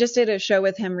 and I just did a show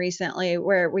with him recently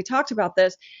where we talked about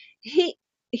this. He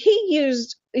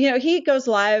used, he goes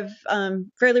live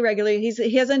fairly regularly.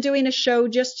 He isn't doing a show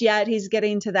just yet. He's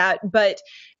getting to that, but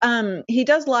he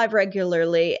does live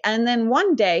regularly. And then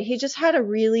one day he just had a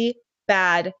really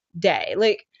bad day.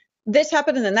 Like this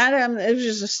happened and then that happened. It was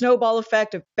just a snowball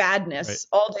effect of badness Right.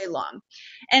 all day long.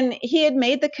 And he had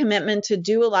made the commitment to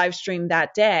do a live stream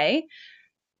that day.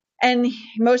 And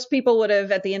most people would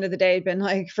have at the end of the day been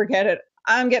like, forget it.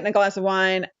 I'm getting a glass of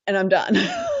wine and I'm done.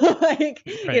 Like,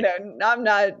 Right. I'm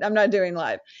not doing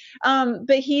live.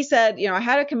 But he said, I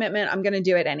had a commitment. I'm going to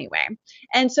do it anyway.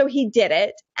 And so he did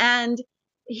it. And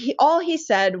all he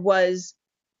said was,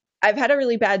 I've had a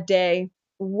really bad day.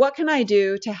 What can I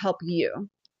do to help you?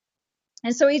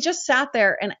 And so he just sat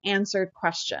there and answered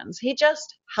questions. He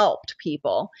just helped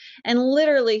people. And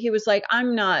literally he was like,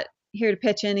 I'm not here to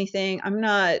pitch anything. I'm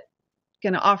not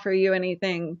going to offer you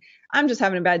anything. I'm just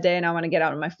having a bad day and I want to get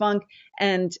out of my funk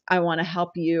and I want to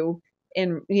help you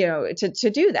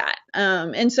to do that.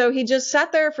 And so he just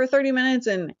sat there for 30 minutes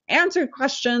and answered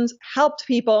questions, helped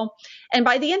people. And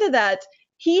by the end of that,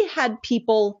 he had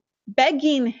people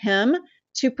begging him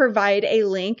to provide a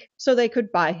link so they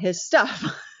could buy his stuff.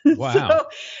 Wow. So,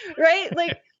 right?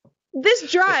 Like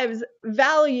this drives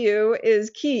value is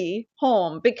key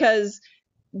home because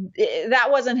that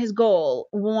wasn't his goal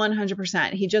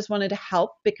 100%. He just wanted to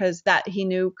help because that he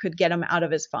knew could get him out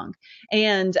of his funk.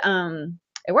 And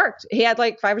it worked. He had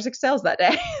like 5 or 6 sales that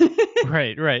day.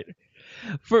 Right.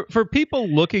 For people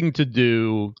looking to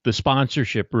do the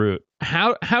sponsorship route,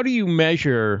 how do you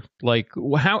measure, like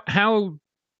how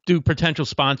do potential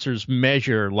sponsors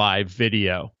measure live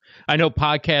video? I know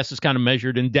podcast is kind of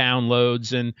measured in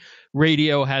downloads and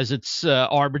radio has its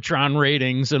Arbitron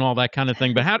ratings and all that kind of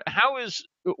thing. But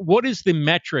what is the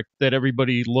metric that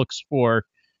everybody looks for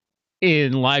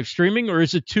in live streaming, or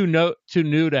is it too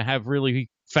new to have really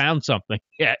found something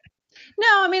yet?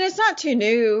 No, I mean, it's not too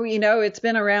new. It's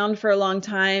been around for a long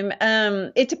time.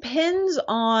 It depends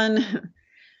on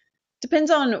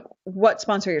what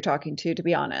sponsor you're talking to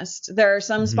be honest. There are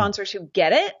some sponsors who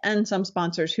get it and some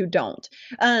sponsors who don't.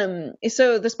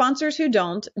 So the sponsors who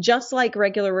don't, just like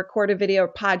regular recorded video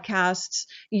podcasts,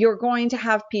 you're going to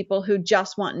have people who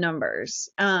just want numbers.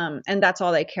 And that's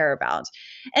all they care about.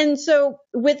 And so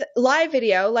with live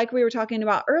video, like we were talking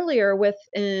about earlier with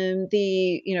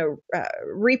the,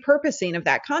 repurposing of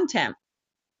that content,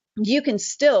 you can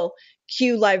still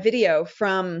cue live video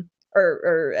from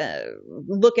or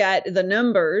look at the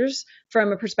numbers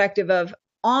from a perspective of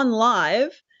on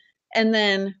live and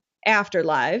then after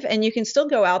live. And you can still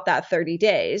go out that 30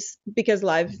 days because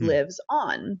live lives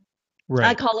on. Right.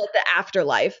 I call it the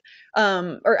afterlife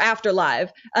or after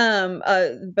live.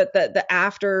 But the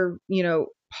after,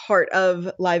 part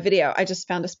of live video. I just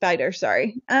found a spider.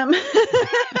 Sorry. Hello,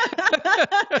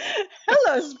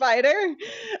 spider.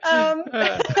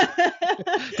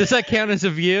 Does that count as a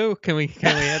view? Can we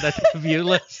add that to the view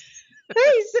list?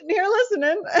 Hey, sitting here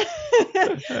listening.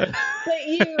 But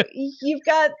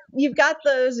you've got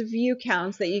those view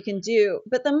counts that you can do.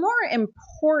 But the more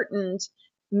important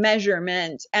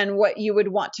measurement and what you would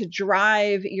want to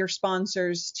drive your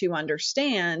sponsors to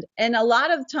understand, and a lot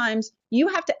of times you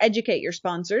have to educate your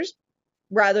sponsors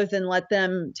rather than let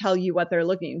them tell you what they're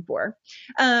looking for.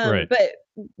 Right. But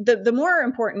the more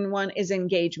important one is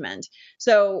engagement.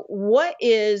 So what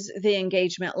is the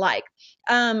engagement like?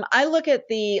 I look at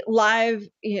the live,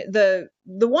 the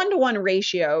 1-to-1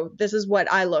 ratio. This is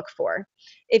what I look for.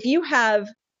 If you have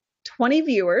 20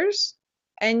 viewers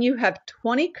and you have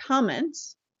 20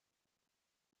 comments,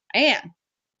 and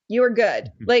you are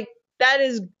good. Like, that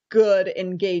is good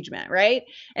engagement, right?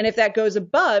 And if that goes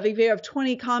above, if you have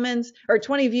 20 comments or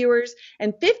 20 viewers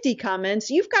and 50 comments,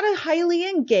 you've got a highly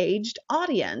engaged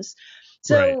audience.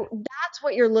 So that's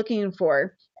what you're looking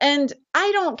for. And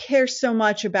I don't care so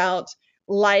much about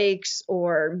likes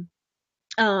or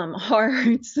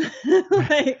hearts.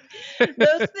 Like,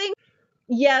 those things,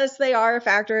 yes, they are a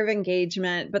factor of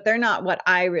engagement, but they're not what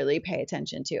I really pay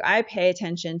attention to. I pay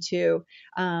attention to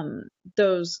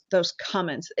those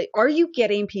comments. Are you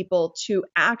getting people to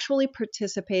actually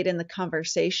participate in the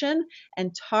conversation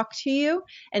and talk to you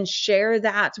and share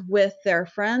that with their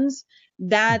friends?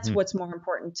 That's what's more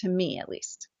important to me, at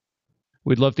least.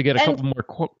 We'd love to get a couple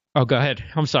more. Oh, go ahead.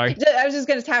 I'm sorry. I was just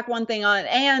going to tack one thing on,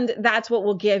 and that's what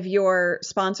will give your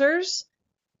sponsors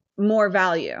more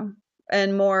value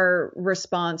and more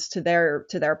response to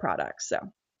their products. So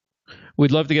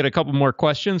we'd love to get a couple more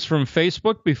questions from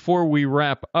Facebook before we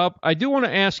wrap up. I do want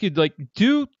to ask you, like,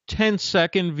 do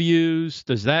 10-second views,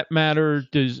 does that matter?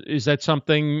 Is that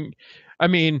something? I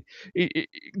mean,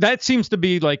 that seems to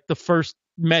be like the first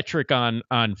metric on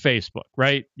Facebook,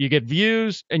 right? You get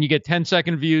views and you get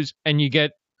 10-second views and you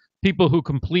get people who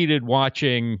completed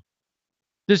watching.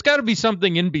 There's got to be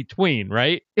something in between,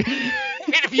 right?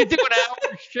 If you do an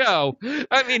hour show,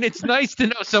 I mean, it's nice to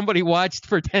know somebody watched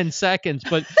for 10 seconds,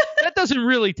 but that doesn't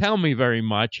really tell me very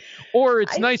much. Or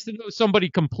it's nice to know somebody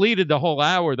completed the whole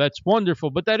hour. That's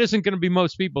wonderful, but that isn't going to be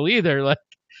most people either. Like,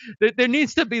 there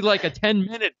needs to be like a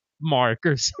 10-minute mark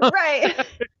or something. Right.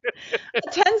 A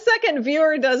 10-second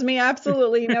viewer does me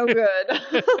absolutely no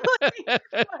good.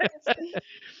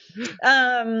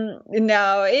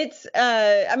 No, it's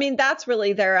I mean, that's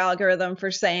really their algorithm for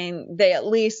saying they at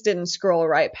least didn't scroll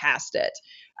right past it.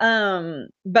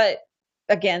 But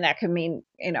again, that could mean,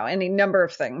 any number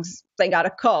of things. They got a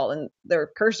call and their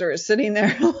cursor is sitting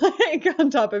there like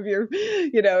on top of your,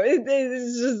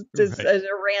 it's just a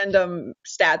random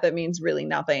stat that means really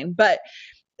nothing. But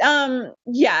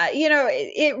yeah,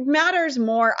 it matters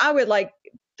more. I would like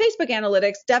Facebook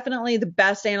analytics, definitely the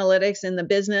best analytics in the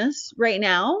business right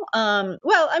now.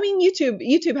 Well, I mean,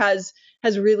 YouTube has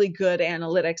really good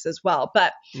analytics as well,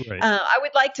 but I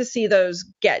would like to see those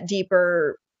get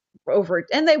deeper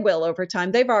and they will over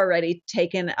time. They've already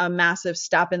taken a massive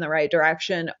step in the right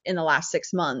direction in the last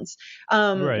 6 months.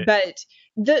 But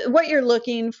what you're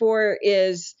looking for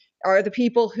are the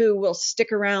people who will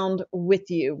stick around with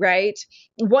you, right?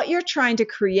 What you're trying to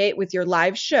create with your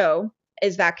live show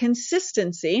is that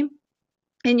consistency,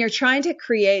 and you're trying to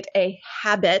create a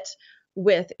habit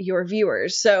with your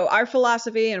viewers. So our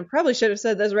philosophy, and probably should have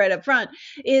said this right up front,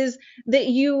 is that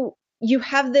you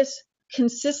have this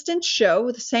consistent show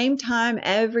at the same time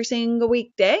every single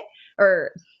weekday,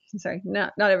 or sorry,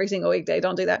 not every single weekday.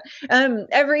 Don't do that.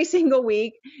 Every single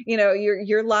week,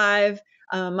 you're live.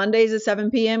 Mondays at 7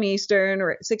 p.m. Eastern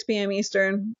or 6 p.m.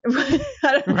 Eastern. I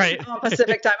don't know,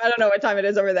 Pacific time. I don't know what time it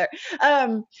is over there.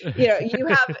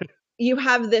 You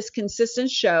have this consistent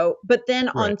show, but then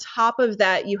on top of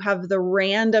that, you have the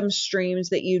random streams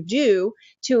that you do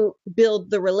to build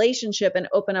the relationship and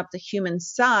open up the human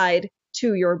side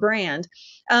to your brand.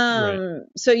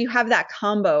 So you have that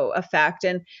combo effect.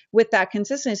 And with that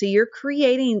consistency, you're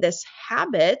creating this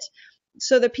habit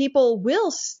so that people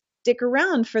will stick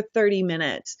around for 30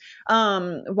 minutes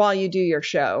while you do your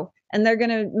show, and they're going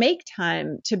to make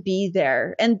time to be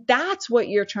there. And that's what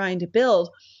you're trying to build.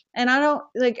 And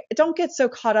don't get so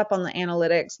caught up on the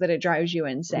analytics that it drives you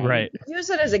insane. Right.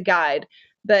 Use it as a guide,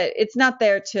 but it's not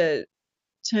there to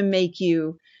make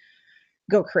you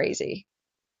go crazy.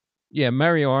 Yeah,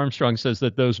 Mario Armstrong says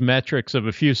that those metrics of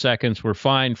a few seconds were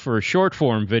fine for a short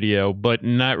form video, but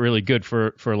not really good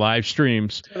for live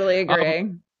streams. Totally agree.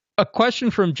 A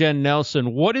question from Jen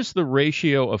Nelson: what is the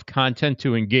ratio of content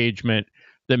to engagement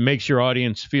that makes your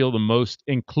audience feel the most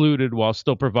included while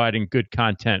still providing good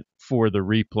content for the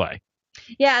replay?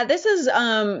 Yeah, this is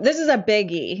a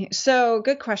biggie. So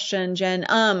good question, Jen.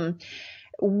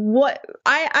 What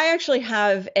I actually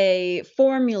have a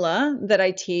formula that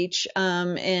I teach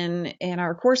in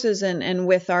our courses and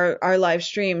with our live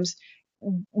streams.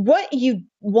 What you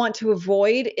want to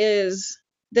avoid is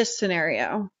this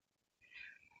scenario.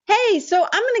 Hey, so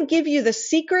I'm going to give you the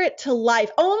secret to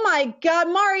life. Oh my God,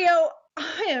 Mario,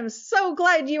 I am so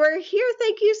glad you are here.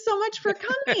 Thank you so much for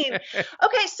coming.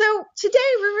 Okay, so today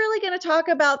we're really going to talk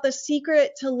about the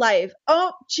secret to life.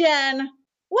 Oh, Jen,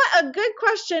 what a good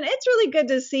question. It's really good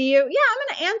to see you. Yeah, I'm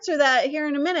going to answer that here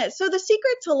in a minute. So the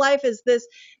secret to life is this.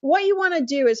 What you want to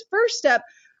do is first step,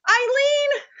 Eileen,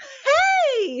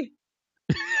 hey!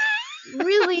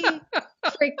 Really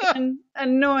freaking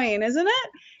annoying, isn't it?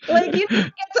 Like, you need to get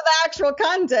to the actual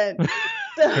content.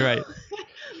 So, Right.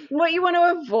 what you want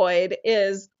to avoid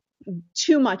is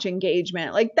too much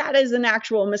engagement. Like, that is an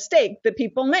actual mistake that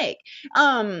people make.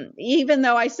 Even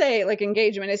though I say like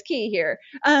engagement is key here.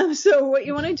 So what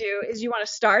you want to do is you want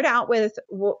to start out with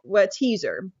a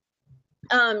teaser.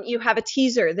 You have a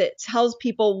teaser that tells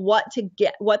people what to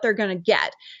get, what they're going to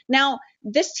get. Now,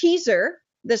 this teaser,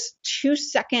 this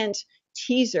 2-second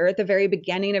teaser at the very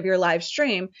beginning of your live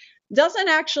stream, doesn't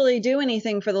actually do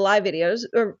anything for the live videos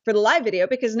or for the live video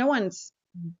because no one's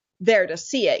there to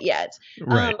see it yet.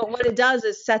 Right. But what it does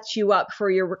is sets you up for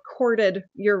your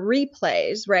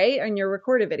replays, right? And your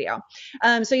recorded video.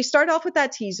 So you start off with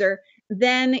that teaser.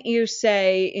 Then you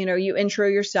say, you intro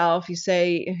yourself, you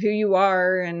say who you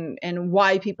are and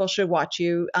why people should watch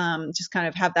you. Just kind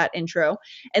of have that intro.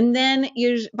 And then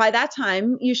by that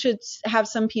time, you should have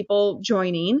some people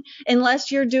joining,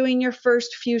 unless you're doing your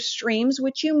first few streams,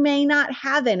 which you may not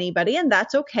have anybody, and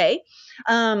that's okay.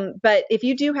 But if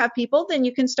you do have people, then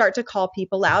you can start to call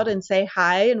people out and say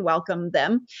hi and welcome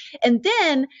them. And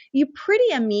then you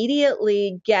pretty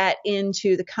immediately get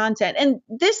into the content. And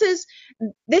this is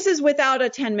without a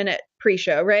 10-minute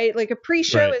pre-show, right? Like a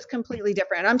pre-show is completely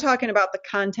different. I'm talking about the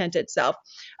content itself.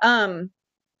 And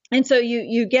so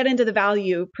you get into the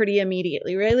value pretty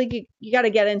immediately, right? Like you got to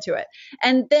get into it.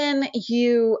 And then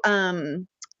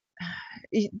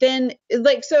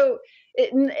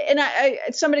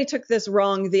somebody took this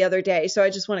wrong the other day, so I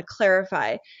just want to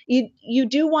clarify. You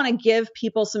do want to give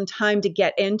people some time to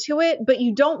get into it, but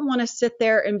you don't want to sit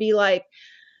there and be like,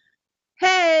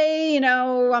 hey,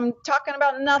 I'm talking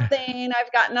about nothing.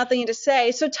 I've got nothing to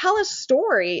say. So tell a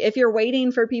story if you're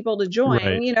waiting for people to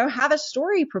join, have a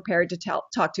story prepared to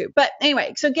talk to. But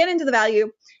anyway, so get into the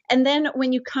value. And then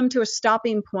when you come to a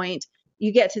stopping point,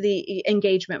 you get to the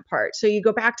engagement part. So you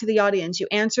go back to the audience, you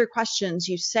answer questions,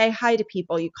 you say hi to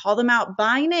people, you call them out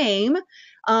by name,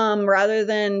 rather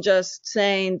than just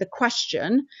saying the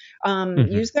question.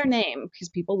 Use their name because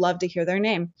people love to hear their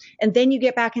name. And then you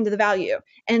get back into the value,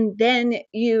 and then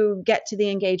you get to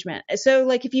the engagement. So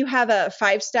like if you have a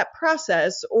 5-step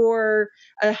process or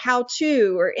a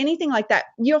how-to or anything like that,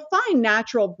 you'll find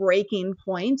natural breaking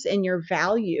points in your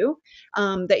value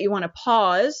that you want to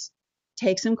pause,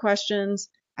 take some questions,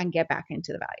 and get back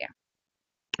into the value.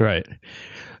 Right.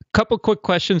 Couple quick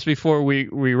questions before we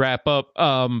wrap up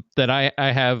that I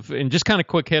have, and just kind of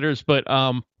quick hitters. But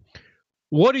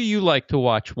what do you like to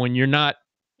watch when you're not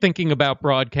thinking about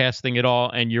broadcasting at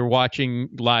all and you're watching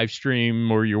live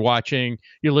stream or you're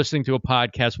listening to a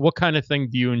podcast? What kind of thing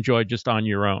do you enjoy just on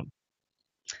your own?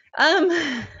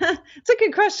 It's a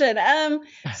good question.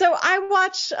 So I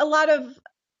watch a lot of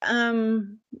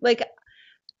like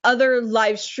other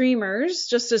live streamers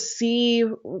just to see,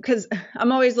 because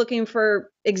I'm always looking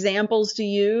for examples to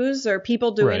use or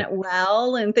people doing it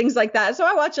well and things like that. So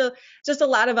I watch just a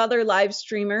lot of other live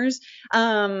streamers.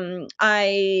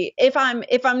 If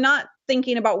I'm not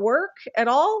thinking about work at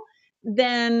all,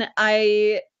 then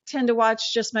I tend to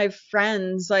watch just my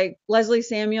friends, like Leslie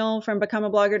Samuel from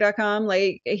becomeablogger.com.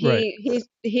 Like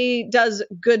he does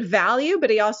good value, but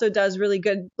he also does really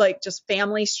good, like just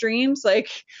family streams. Like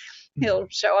he'll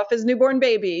show off his newborn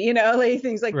baby, like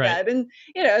things like that. And,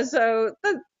 so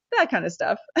that kind of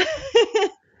stuff.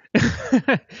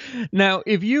 Now,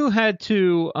 if you had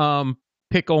to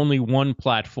pick only one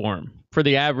platform for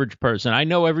the average person, I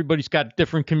know everybody's got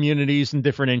different communities and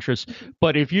different interests,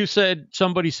 but if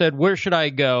somebody said, where should I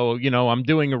go? I'm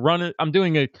doing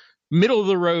a middle of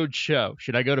the road show.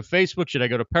 Should I go to Facebook? Should I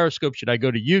go to Periscope? Should I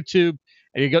go to YouTube?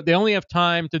 And they only have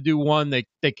time to do one.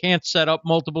 They can't set up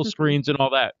multiple screens and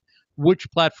all that.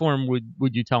 Which platform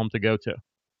would you tell them to go to?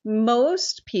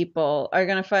 Most people are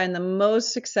going to find the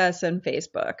most success in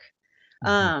Facebook,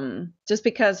 just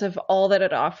because of all that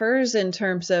it offers in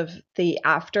terms of the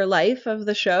afterlife of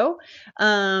the show.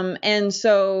 And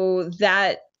so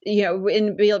that,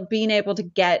 in being able to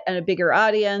get a bigger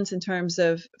audience in terms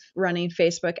of running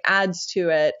Facebook ads to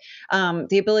it,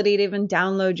 the ability to even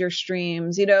download your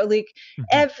streams,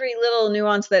 every little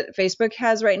nuance that Facebook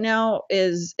has right now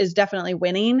is definitely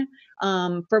winning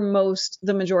for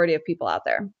the majority of people out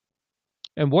there.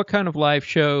 And what kind of live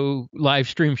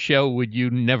stream show would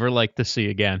you never like to see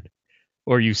again?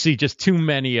 or you see just too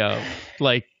many of,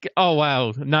 like, oh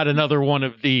wow, not another one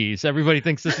of these. Everybody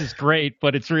thinks this is great,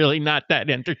 but it's really not that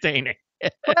entertaining.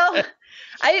 Well,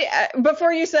 I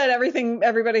before you said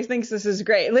everybody thinks this is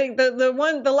great. Like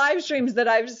the live streams that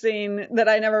I've seen that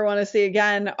I never want to see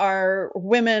again are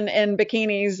women in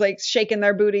bikinis like shaking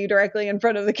their booty directly in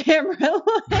front of the camera,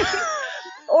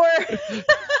 or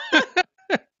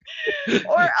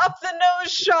or up the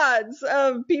nose shots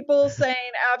of people saying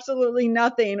absolutely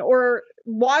nothing, or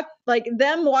like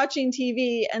them watching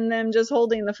TV and them just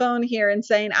holding the phone here and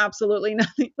saying absolutely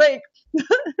nothing. Like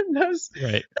those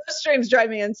streams drive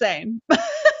me insane.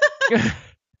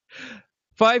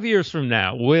 5 years from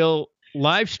now, will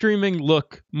live streaming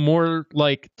look more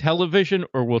like television,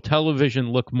 or will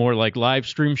television look more like live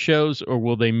stream shows, or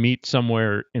will they meet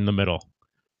somewhere in the middle?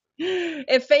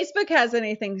 If Facebook has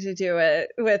anything to do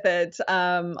with it,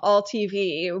 all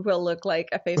TV will look like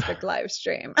a Facebook live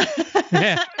stream.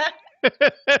 Yeah.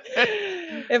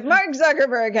 If Mark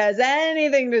Zuckerberg has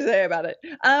anything to say about it.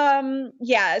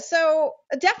 Yeah, so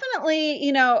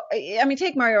definitely, I mean,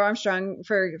 take Mario Armstrong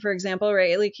for example,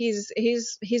 right? Like he's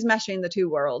meshing the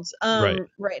two worlds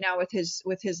right now with his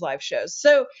live shows.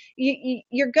 So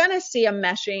you're gonna see a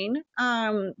meshing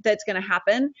that's gonna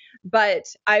happen, but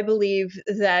I believe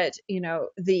that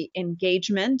the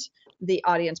engagement, the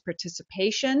audience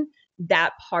participation,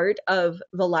 that part of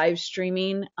the live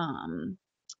streaming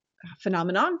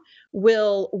phenomenon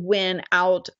will win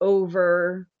out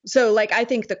over. So like I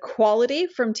think the quality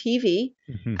from TV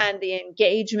and the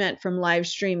engagement from live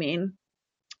streaming,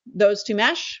 those two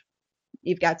mesh,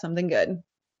 you've got something good.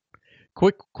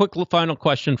 Quick final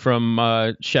question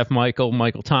from Chef Michael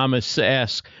Thomas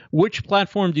asks, which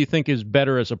platform do you think is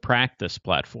better as a practice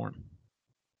platform?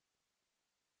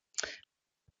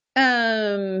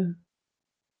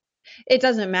 It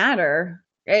doesn't matter.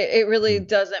 It really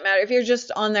doesn't matter. If you're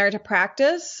just on there to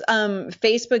practice,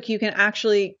 Facebook, you can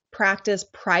actually practice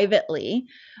privately.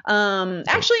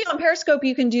 Actually, on Periscope,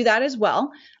 you can do that as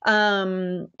well.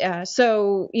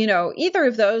 So, either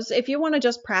of those, if you want to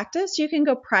just practice, you can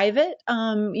go private.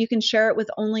 You can share it with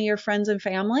only your friends and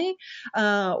family,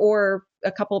 or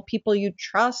a couple of people you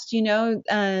trust,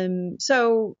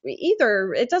 so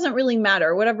either, it doesn't really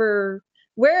matter, but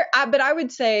I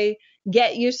would say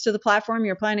get used to the platform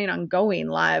you're planning on going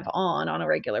live on a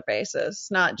regular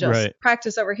basis, not just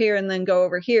practice over here and then go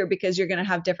over here, because you're going to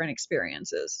have different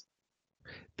experiences.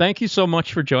 Thank you so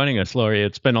much for joining us, Luria.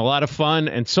 It's been a lot of fun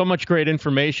and so much great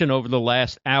information over the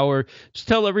last hour. Just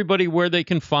tell everybody where they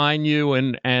can find you,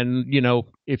 and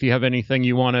if you have anything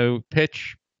you want to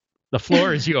pitch, the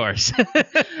floor is yours.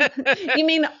 You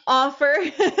mean offer?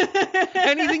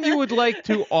 Anything you would like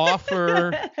to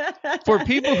offer for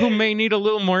people who may need a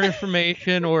little more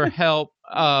information or help,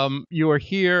 you are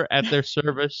here at their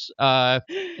service. Yeah,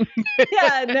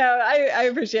 no, I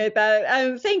appreciate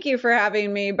that. Thank you for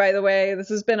having me, by the way. This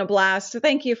has been a blast.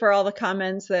 Thank you for all the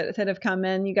comments that have come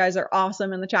in. You guys are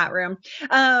awesome in the chat room.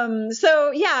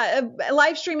 So yeah,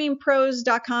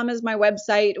 livestreamingpros.com is my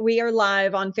website. We are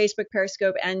live on Facebook,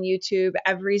 Periscope, and YouTube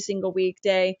every single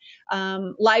weekday.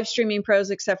 Live streaming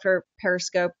pros, except for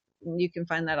Periscope. You can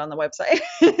find that on the website.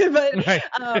 But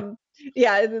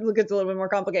yeah, it gets a little bit more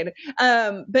complicated.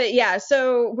 But yeah,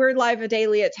 so we're live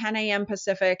daily at 10 a.m.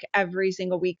 Pacific every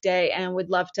single weekday, and would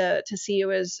love to see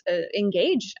you as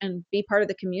engaged and be part of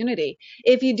the community.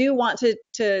 If you do want to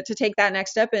take that next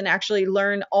step and actually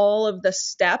learn all of the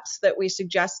steps that we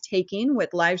suggest taking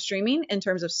with live streaming in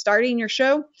terms of starting your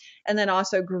show and then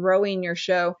also growing your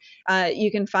show,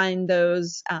 you can find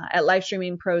those at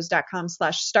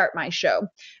livestreamingpros.com/startmyshow.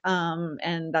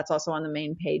 And that's also on the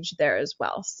main page there as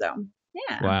well. So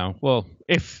yeah. Wow. Well,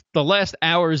 if the last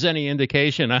hour is any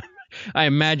indication, I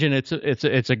imagine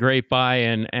it's a great buy,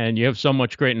 and you have so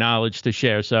much great knowledge to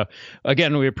share. So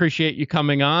again, we appreciate you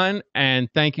coming on, and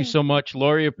thank you so much,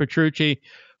 Luria Petrucci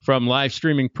from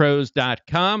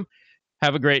livestreamingpros.com.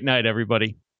 Have a great night,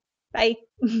 everybody. Bye.